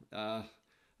 yeah.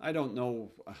 I don't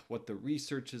know what the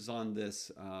research is on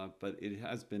this, but it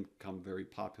has become very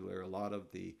popular. A lot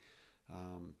of the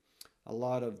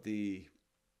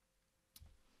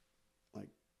like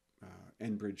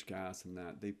Enbridge gas and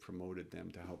that, they promoted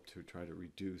them to help to try to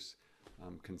reduce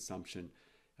consumption.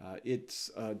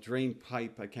 It's a drain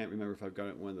pipe. I can't remember if I've got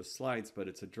it in one of the slides, but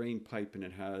it's a drain pipe and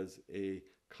it has a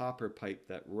copper pipe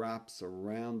that wraps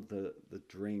around the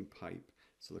drain pipe.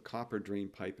 So the copper drain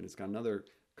pipe, and it's got another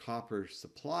copper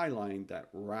supply line that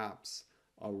wraps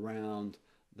around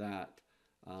that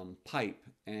pipe.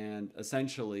 And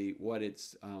essentially what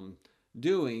it's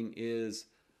doing is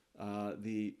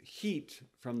the heat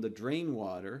from the drain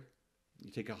water,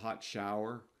 you take a hot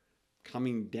shower,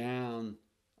 coming down,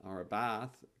 or a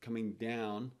bath, coming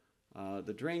down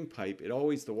the drain pipe,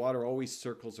 the water always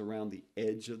circles around the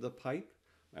edge of the pipe.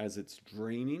 As it's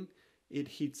draining, it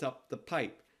heats up the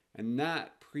pipe, and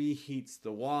that preheats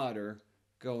the water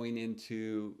going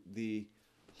into the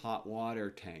hot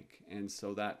water tank. And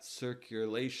so that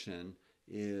circulation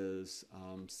is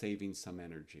saving some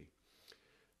energy.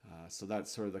 So that's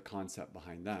sort of the concept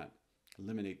behind that.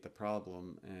 Eliminate the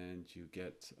problem and you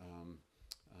get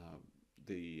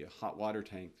the hot water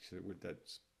tank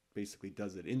that basically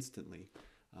does it instantly.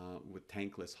 With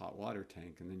tankless hot water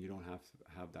tank, and then you don't have to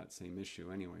have that same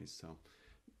issue anyways. So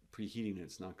preheating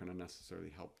it's not going to necessarily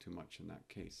help too much in that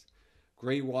case.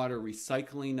 Gray water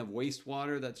recycling of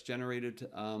wastewater that's generated.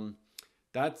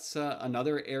 That's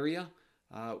another area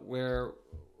where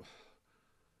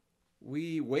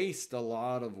we waste a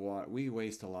lot of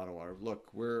water. Look,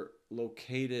 we're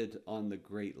located on the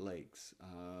Great Lakes,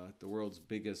 the world's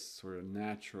biggest sort of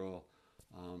natural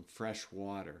fresh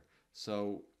water.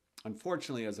 So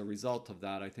unfortunately, as a result of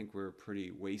that, I think we're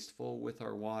pretty wasteful with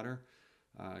our water.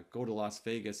 Go to Las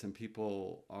Vegas and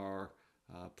people are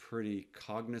pretty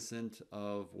cognizant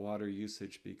of water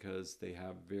usage because they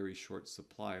have very short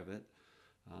supply of it.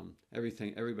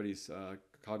 Everybody's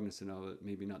cognizant of it,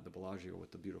 maybe not the Bellagio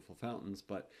with the beautiful fountains,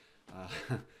 but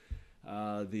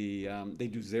they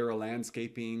do zero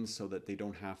landscaping so that they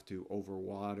don't have to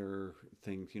overwater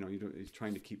things. You know, you're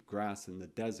trying to keep grass in the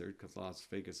desert, because Las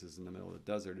Vegas is in the middle of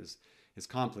the desert, is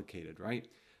complicated, right?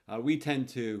 We tend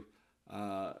to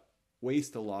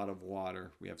waste a lot of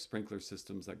water. We have sprinkler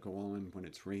systems that go on when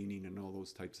it's raining and all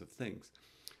those types of things.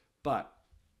 But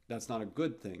that's not a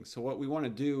good thing. So what we want to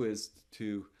do is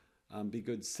to be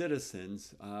good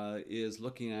citizens, is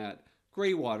looking at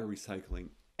gray water recycling.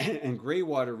 And gray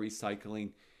water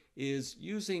recycling is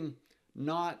using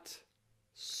not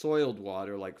soiled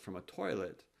water like from a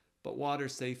toilet, but water,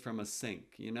 say, from a sink.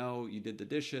 You know, you did the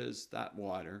dishes, that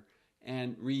water,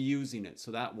 and reusing it.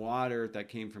 So that water that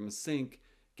came from a sink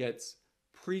gets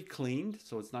pre-cleaned,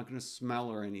 so it's not going to smell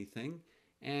or anything,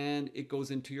 and it goes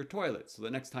into your toilet. So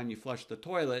the next time you flush the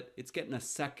toilet, it's getting a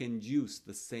second use,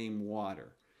 the same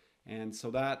water. And so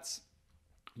that's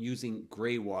using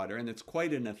gray water, and it's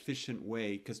quite an efficient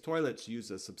way, because toilets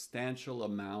use a substantial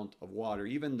amount of water.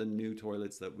 Even the new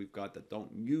toilets that we've got that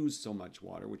don't use so much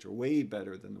water, which are way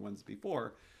better than the ones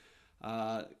before,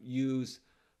 use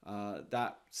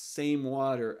that same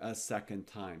water a second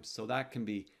time. So that can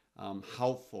be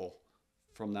helpful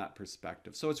from that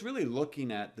perspective. So it's really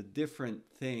looking at the different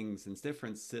things and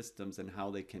different systems and how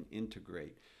they can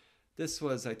integrate.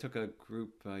 I took a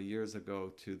group years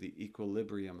ago to the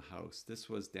Equilibrium House. This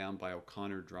was down by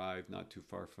O'Connor Drive, not too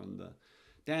far from the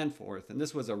Danforth, and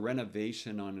this was a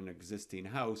renovation on an existing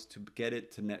house to get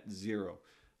it to net zero.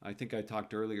 I think I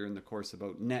talked earlier in the course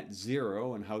about net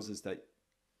zero and houses that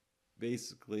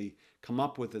basically come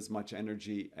up with as much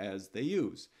energy as they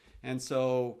use. And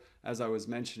so, as I was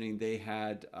mentioning, they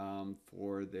had um,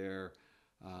 for their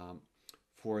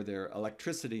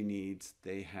electricity needs,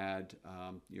 they had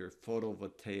your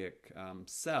photovoltaic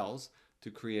cells to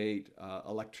create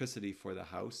electricity for the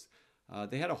house.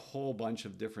 They had a whole bunch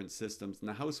of different systems, and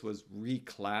the house was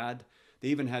reclad. They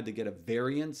even had to get a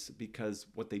variance because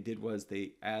what they did was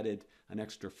they added an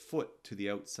extra foot to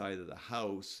the outside of the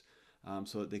house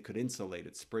so that they could insulate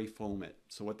it, spray foam it.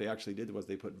 So what they actually did was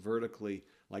they put vertically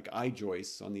like eye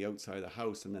joists on the outside of the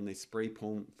house, and then they spray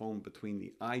foam between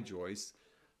the eye joists,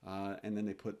 and then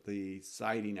they put the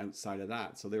siding outside of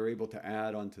that. So they were able to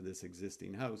add onto this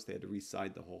existing house. They had to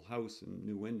reside the whole house and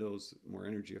new windows, more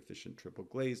energy efficient triple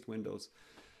glazed windows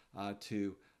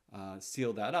to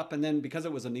seal that up. And then because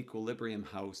it was an equilibrium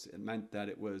house, it meant that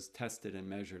it was tested and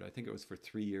measured. I think it was for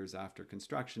 3 years after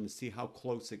construction to see how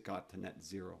close it got to net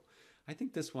zero. I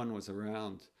think this one was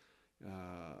around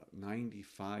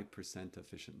 95%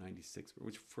 efficient, 96,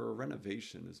 which for a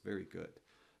renovation is very good.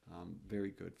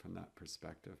 Very good from that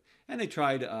perspective. And they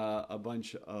tried a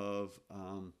bunch of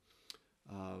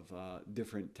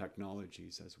different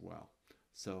technologies as well.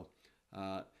 So,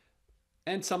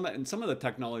 and some of the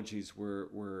technologies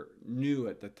were new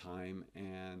at the time,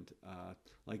 and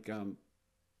like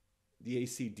the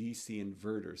AC/DC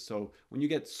inverters. So when you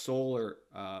get solar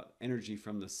energy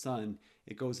from the sun,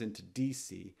 it goes into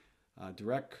DC,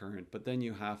 direct current, but then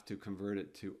you have to convert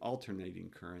it to alternating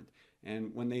current.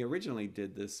 And when they originally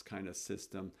did this kind of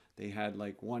system, they had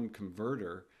like one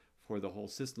converter for the whole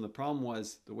system. The problem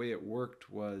was the way it worked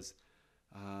was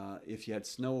if you had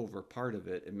snow over part of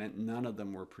it, it meant none of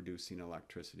them were producing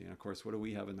electricity. And of course, what do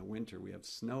we have in the winter? We have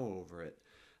snow over it.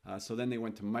 So then they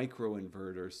went to micro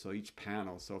inverters. So each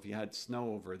panel, so if you had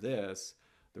snow over this,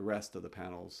 the rest of the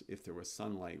panels, if there was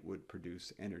sunlight, would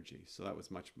produce energy. So that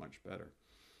was much, much better.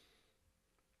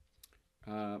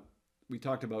 We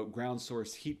talked about ground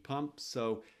source heat pumps.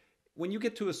 So when you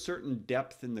get to a certain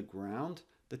depth in the ground,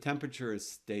 the temperature is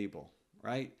stable,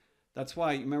 right? That's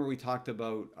why, remember we talked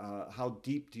about how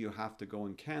deep do you have to go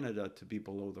in Canada to be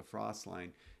below the frost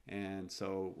line. And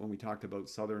so when we talked about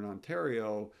southern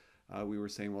Ontario, we were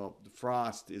saying, well, the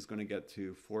frost is going to get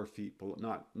to 4 feet below,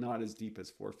 not as deep as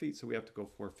 4 feet, so we have to go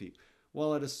 4 feet.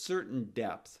 Well, at a certain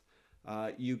depth,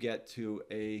 you get to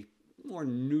a more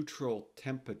neutral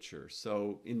temperature.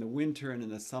 So in the winter and in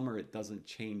the summer, it doesn't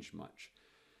change much.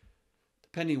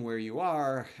 Depending where you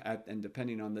are and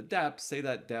depending on the depth, say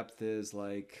that depth is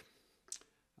like,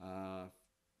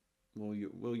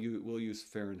 we'll use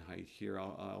Fahrenheit here.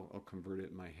 I'll convert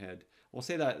it in my head. We'll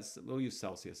say that we'll use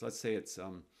Celsius. Let's say it's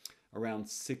around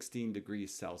 16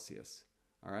 degrees Celsius.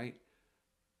 All right.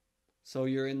 So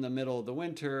you're in the middle of the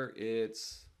winter.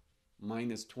 It's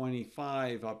minus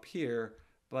 25 up here.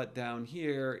 But down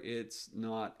here, it's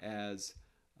not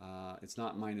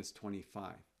minus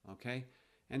 25, okay?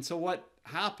 And so what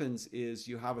happens is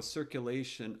you have a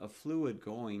circulation of fluid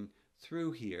going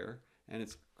through here, and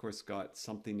it's, of course, got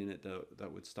something in it that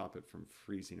would stop it from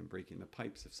freezing and breaking the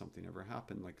pipes if something ever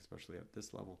happened, like especially at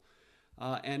this level.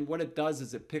 And what it does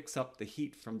is it picks up the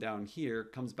heat from down here,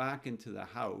 comes back into the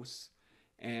house,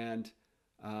 and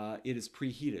it is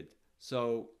preheated.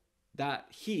 So that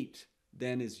heat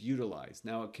then is utilized.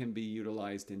 Now it can be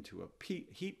utilized into a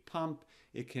heat pump.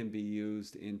 It can be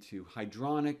used into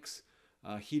hydronics,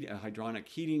 a hydronic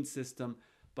heating system.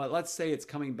 But let's say it's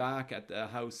coming back at the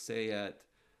house, say at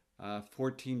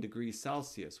 14 degrees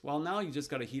Celsius. Well, now you just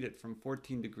got to heat it from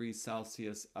 14 degrees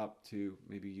Celsius up to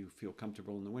maybe you feel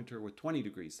comfortable in the winter with 20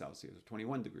 degrees Celsius or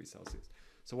 21 degrees Celsius.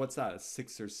 So what's that? A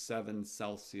 6 or 7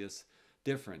 Celsius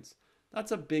difference.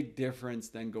 That's a big difference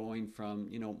than going from,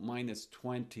 minus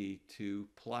 20 to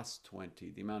plus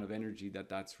 20, the amount of energy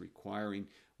that's requiring,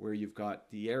 where you've got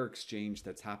the air exchange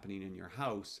that's happening in your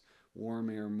house, warm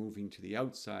air moving to the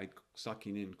outside,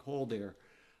 sucking in cold air.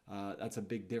 That's a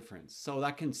big difference. So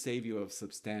that can save you a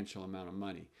substantial amount of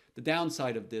money. The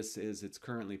downside of this is it's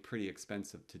currently pretty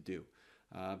expensive to do.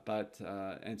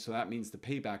 And so that means the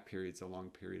payback period is a long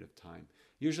period of time.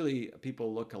 Usually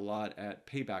people look a lot at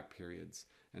payback periods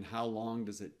and how long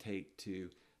does it take to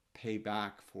pay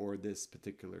back for this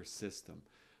particular system.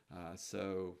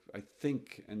 So I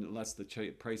think, unless the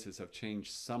prices have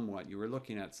changed somewhat, you were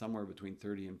looking at somewhere between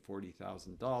 $30,000 and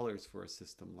 $40,000 for a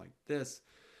system like this,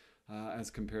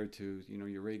 as compared to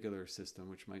your regular system,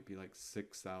 which might be like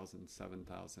 $6,000,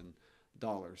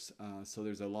 $7,000. So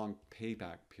there's a long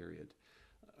payback period.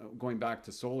 going back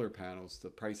to solar panels, the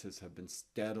prices have been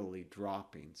steadily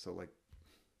dropping. So like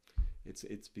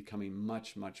it's becoming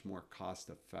much more cost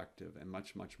effective and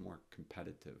much more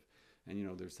competitive. And you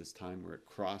know, there's this time where it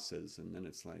crosses, and then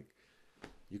it's like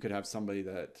you could have somebody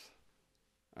that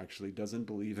actually doesn't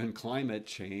believe in climate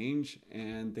change,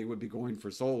 and they would be going for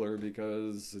solar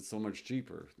because it's so much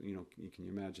cheaper. You know, you can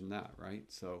imagine that, right?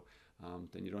 So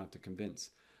then you don't have to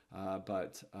convince.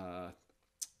 But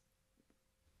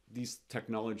these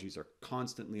technologies are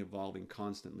constantly evolving,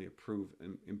 constantly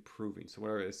improving. So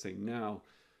what I say now,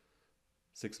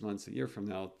 6 months, a year from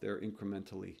now, they're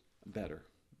incrementally better.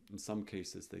 In some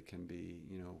cases, they can be,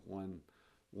 you know,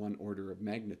 one order of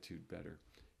magnitude better,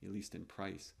 at least in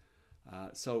price.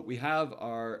 So we have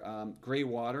our gray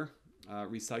water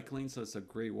recycling. So it's a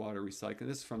gray water recycling.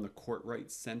 This is from the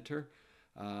Courtright Center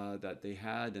that they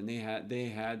had, and they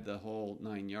had the whole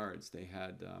 9 yards. They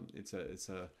had it's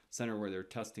a center where they're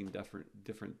testing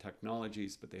different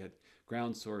technologies, but they had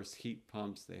ground source heat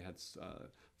pumps. They had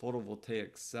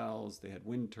photovoltaic cells. They had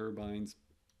wind turbines.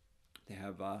 They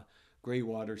have gray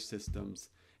water systems.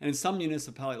 And in some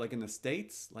municipalities, like in the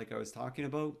States, like I was talking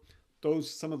about,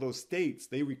 some of those states,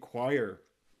 they require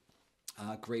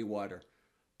gray water.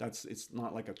 It's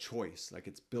not like a choice, like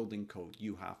it's building code.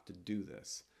 You have to do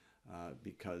this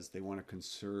because they want to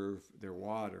conserve their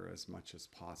water as much as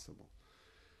possible.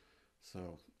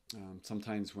 So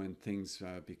sometimes when things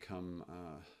become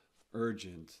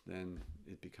urgent, then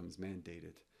it becomes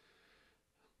mandated.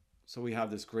 So we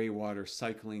have this gray water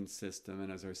cycling system,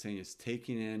 and as I was saying, it's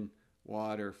taking in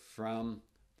water from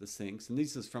the sinks, and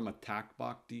this is from a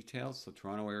TACBOC details, so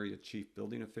Toronto Area Chief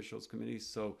Building Officials Committee.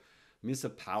 So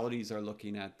municipalities are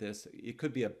looking at this. It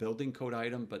could be a building code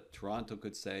item, but Toronto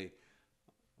could say,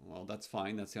 well, that's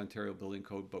fine, that's the Ontario Building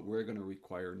Code, but we're going to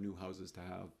require new houses to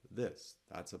have this.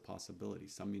 That's a possibility.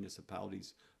 Some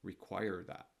municipalities require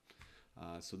that.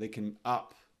 So they can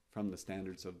up from the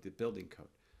standards of the building code.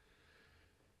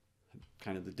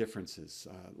 Kind of the differences,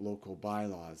 local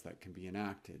bylaws that can be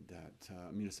enacted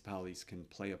that municipalities can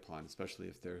play upon, especially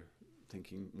if they're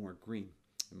thinking more green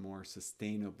and more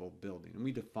sustainable building. And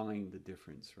we define the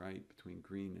difference, right, between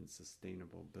green and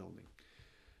sustainable building.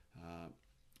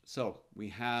 So we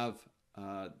have,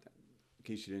 in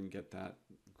case you didn't get that,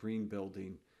 green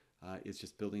building is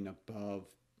just building above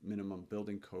minimum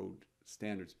building code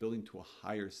standards, building to a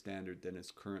higher standard than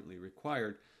is currently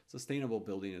required. Sustainable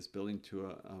building is building to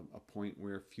a point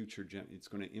where it's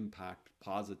going to impact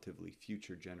positively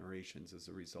future generations as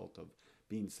a result of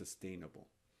being sustainable.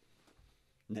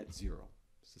 Net zero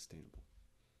sustainable.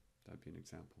 That'd be an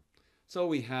example. So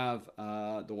we have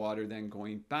the water then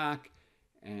going back,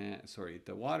 and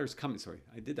the water's coming.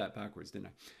 I did that backwards, didn't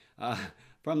I?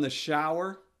 From the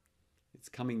shower, it's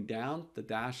coming down the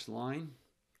dashed line.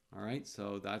 All right,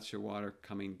 so that's your water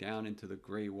coming down into the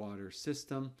gray water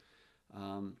system.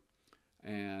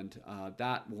 And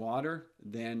that water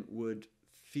then would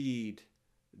feed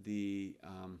the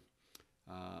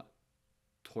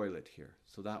toilet here.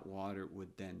 So that water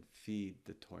would then feed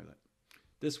the toilet.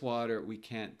 This water we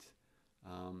can't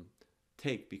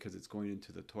take because it's going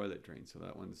into the toilet drain. So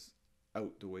that one's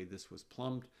out the way this was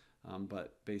plumbed.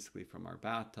 But basically from our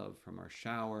bathtub, from our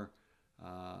shower,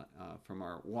 from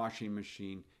our washing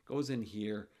machine, goes in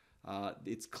here.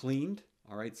 It's cleaned.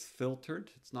 All right, it's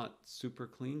filtered. It's not super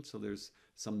clean, so there's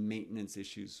some maintenance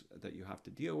issues that you have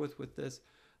to deal with this.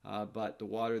 But the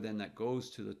water then that goes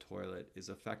to the toilet is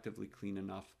effectively clean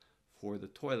enough for the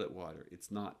toilet water.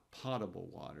 It's not potable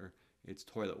water, it's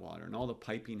toilet water. And all the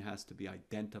piping has to be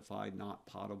identified, not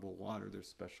potable water. There's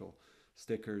special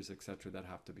stickers, etc., that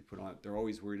have to be put on it. They're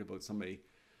always worried about somebody,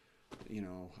 you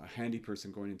know, a handy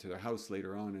person going into their house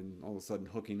later on and all of a sudden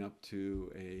hooking up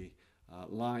to a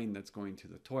line that's going to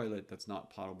the toilet that's not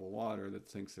potable water, that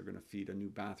thinks they're going to feed a new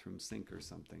bathroom sink or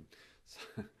something.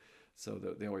 So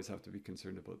they always have to be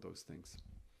concerned about those things.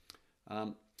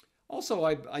 Also,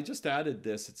 I just added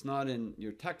this. It's not in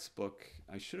your textbook.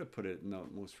 I should have put it in the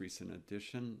most recent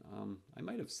edition. I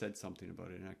might have said something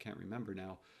about it, and I can't remember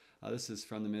now. This is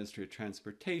from the Ministry of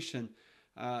Transportation.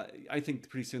 I think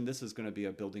pretty soon this is going to be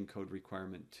a building code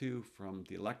requirement too from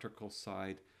the electrical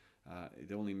side.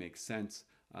 It only makes sense.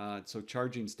 So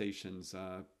charging stations,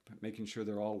 making sure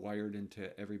they're all wired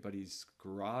into everybody's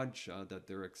garage, that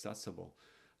they're accessible.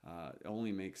 It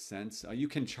only makes sense. You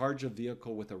can charge a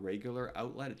vehicle with a regular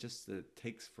outlet. It just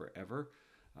takes forever.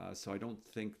 So I don't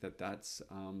think that that's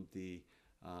the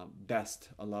best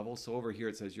level. So over here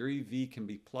it says your EV can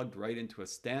be plugged right into a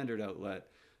standard outlet,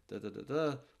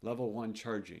 level 1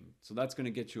 charging. So that's going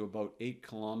to get you about 8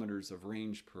 kilometers of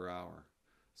range per hour.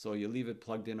 So you leave it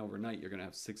plugged in overnight, you're going to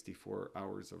have 64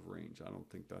 hours of range. I don't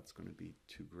think that's going to be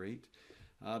too great.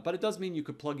 But it does mean you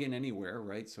could plug in anywhere,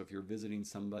 right? So if you're visiting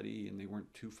somebody and they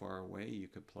weren't too far away, you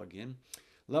could plug in.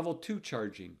 Level 2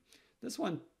 charging. This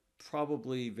one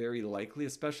probably very likely,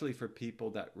 especially for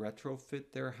people that retrofit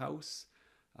their house,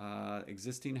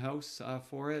 existing house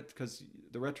for it, because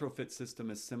the retrofit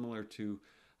system is similar to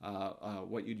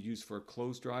what you'd use for a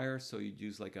clothes dryer. So you'd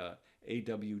use like a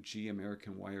AWG,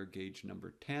 American Wire Gauge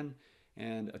number 10,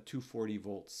 and a 240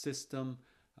 volt system.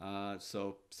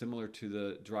 So similar to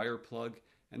the dryer plug,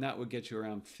 and that would get you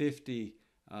around 50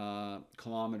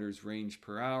 kilometers range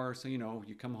per hour. So, you know,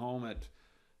 you come home at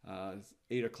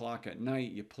 8 o'clock at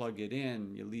night, you plug it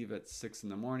in, you leave at 6 in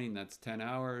the morning, that's 10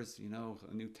 hours. You know,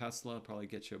 a new Tesla probably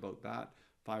gets you about that,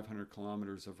 500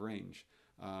 kilometers of range.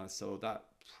 So that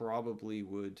probably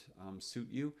would suit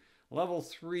you. Level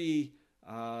 3,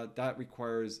 that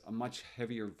requires a much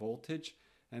heavier voltage,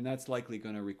 and that's likely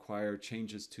going to require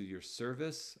changes to your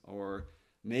service, or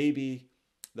maybe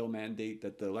they'll mandate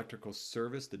that the electrical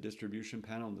service, the distribution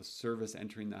panel, and the service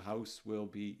entering the house will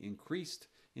be increased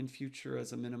in future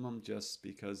as a minimum, just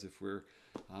because if we're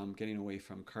getting away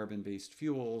from carbon-based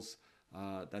fuels,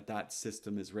 that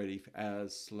system is ready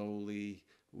as slowly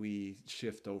we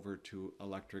shift over to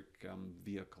electric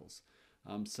vehicles.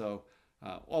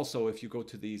 Also, if you go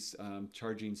to these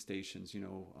charging stations, you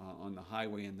know, on the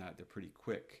highway and that, they're pretty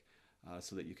quick,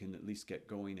 so that you can at least get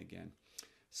going again.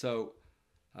 So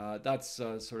that's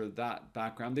sort of that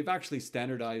background. They've actually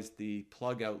standardized the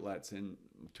plug outlets,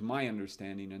 to my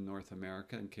understanding, in North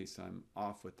America, in case I'm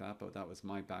off with that, but that was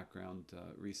my background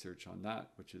research on that,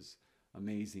 which is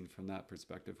amazing from that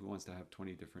perspective. Who wants to have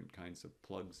 20 different kinds of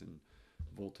plugs and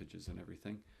voltages and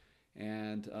everything?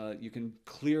 And you can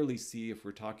clearly see, if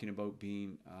we're talking about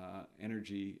being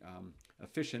energy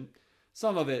efficient,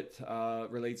 some of it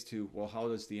relates to, well, how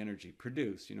does the energy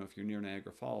produce? You know, if you're near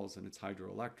Niagara Falls and it's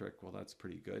hydroelectric, well, that's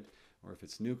pretty good. Or if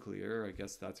it's nuclear, I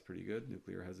guess that's pretty good.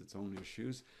 Nuclear has its own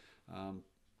issues.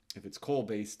 If it's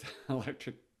coal-based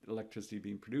electricity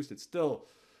being produced, it's still,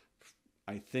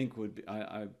 I think, would be,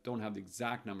 I don't have the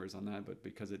exact numbers on that, but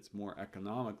because it's more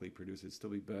economically produced, it'd still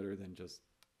be better than just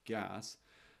gas.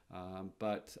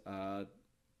 But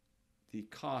the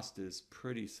cost is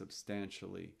pretty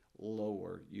substantially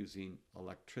lower using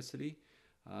electricity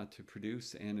to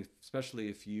produce, and especially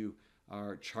if you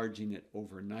are charging it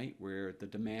overnight, where the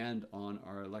demand on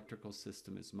our electrical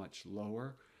system is much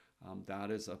lower. That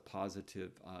is a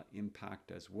positive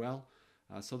impact as well.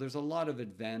 So there's a lot of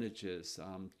advantages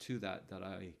to that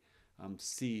I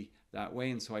see that way,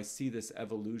 and so I see this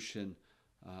evolution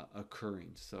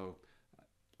occurring. So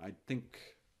I think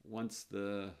once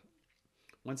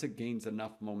it gains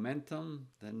enough momentum,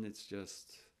 then it's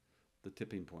just the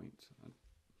tipping point.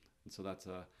 And so that's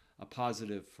a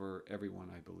positive for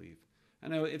everyone, I believe. I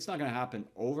know it's not going to happen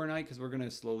overnight, because we're going to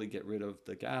slowly get rid of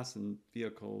the gas in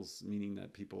vehicles, meaning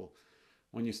that people,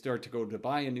 when you start to go to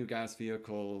buy a new gas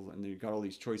vehicle and you've got all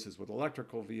these choices with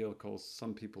electrical vehicles,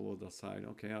 some people will decide,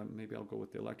 okay, maybe I'll go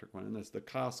with the electric one. And as the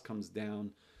cost comes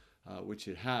down, which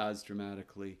it has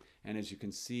dramatically, and as you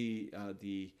can see,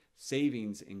 the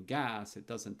savings in gas, it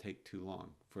doesn't take too long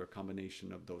for a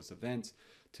combination of those events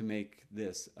to make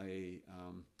this a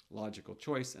logical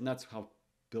choice. And that's how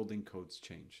building codes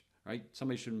change. Right?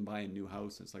 Somebody shouldn't buy a new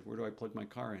house. It's like, where do I plug my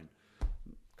car in?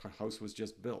 House was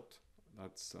just built.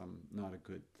 That's not a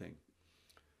good thing.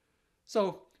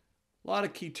 So a lot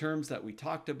of key terms that we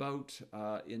talked about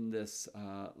in this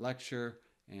lecture,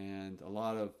 and a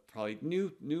lot of probably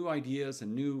new ideas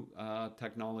and new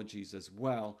technologies as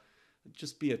well.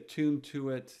 Just be attuned to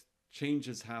it. Change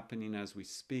is happening as we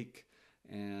speak,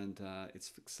 and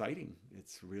it's exciting.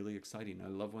 It's really exciting. I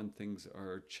love when things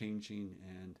are changing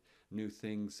and new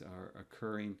things are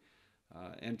occurring,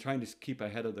 and trying to keep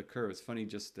ahead of the curve. It's funny,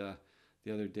 just the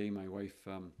other day, my wife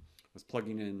was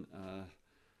plugging in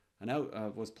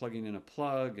a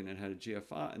plug, and it had a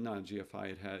GFI, not a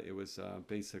GFI. It was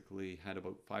basically had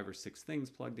about 5 or 6 things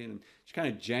plugged in, and she kind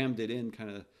of jammed it in,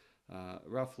 kind of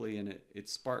roughly, and it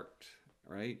sparked,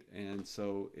 right? And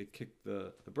so it kicked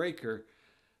the breaker,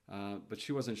 but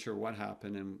she wasn't sure what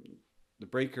happened. And the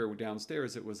breaker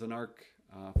downstairs, it was an arc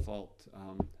fault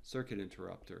circuit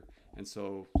interrupter, and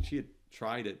so she had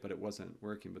tried it, but it wasn't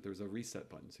working. But there was a reset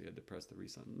button, so you had to press the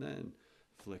reset and then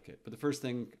flick it. But the first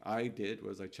thing I did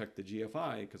was I checked the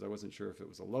GFI, because I wasn't sure if it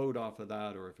was a load off of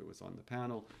that or if it was on the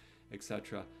panel,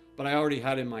 etc. But I already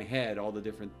had in my head all the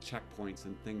different checkpoints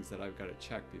and things that I've got to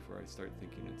check before I start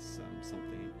thinking it's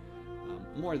something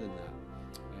more than that.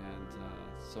 And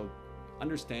so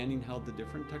understanding how the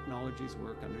different technologies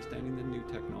work, understanding the new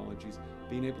technologies,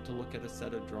 being able to look at a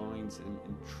set of drawings and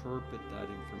interpret that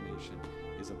information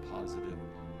is a positive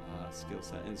skill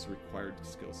set, and it's a required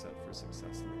skill set for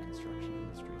success in the construction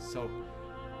industry. So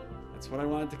that's what I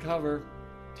wanted to cover.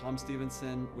 Tom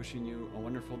Stephenson wishing you a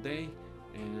wonderful day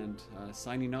and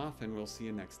signing off, and we'll see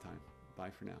you next time. Bye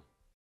for now.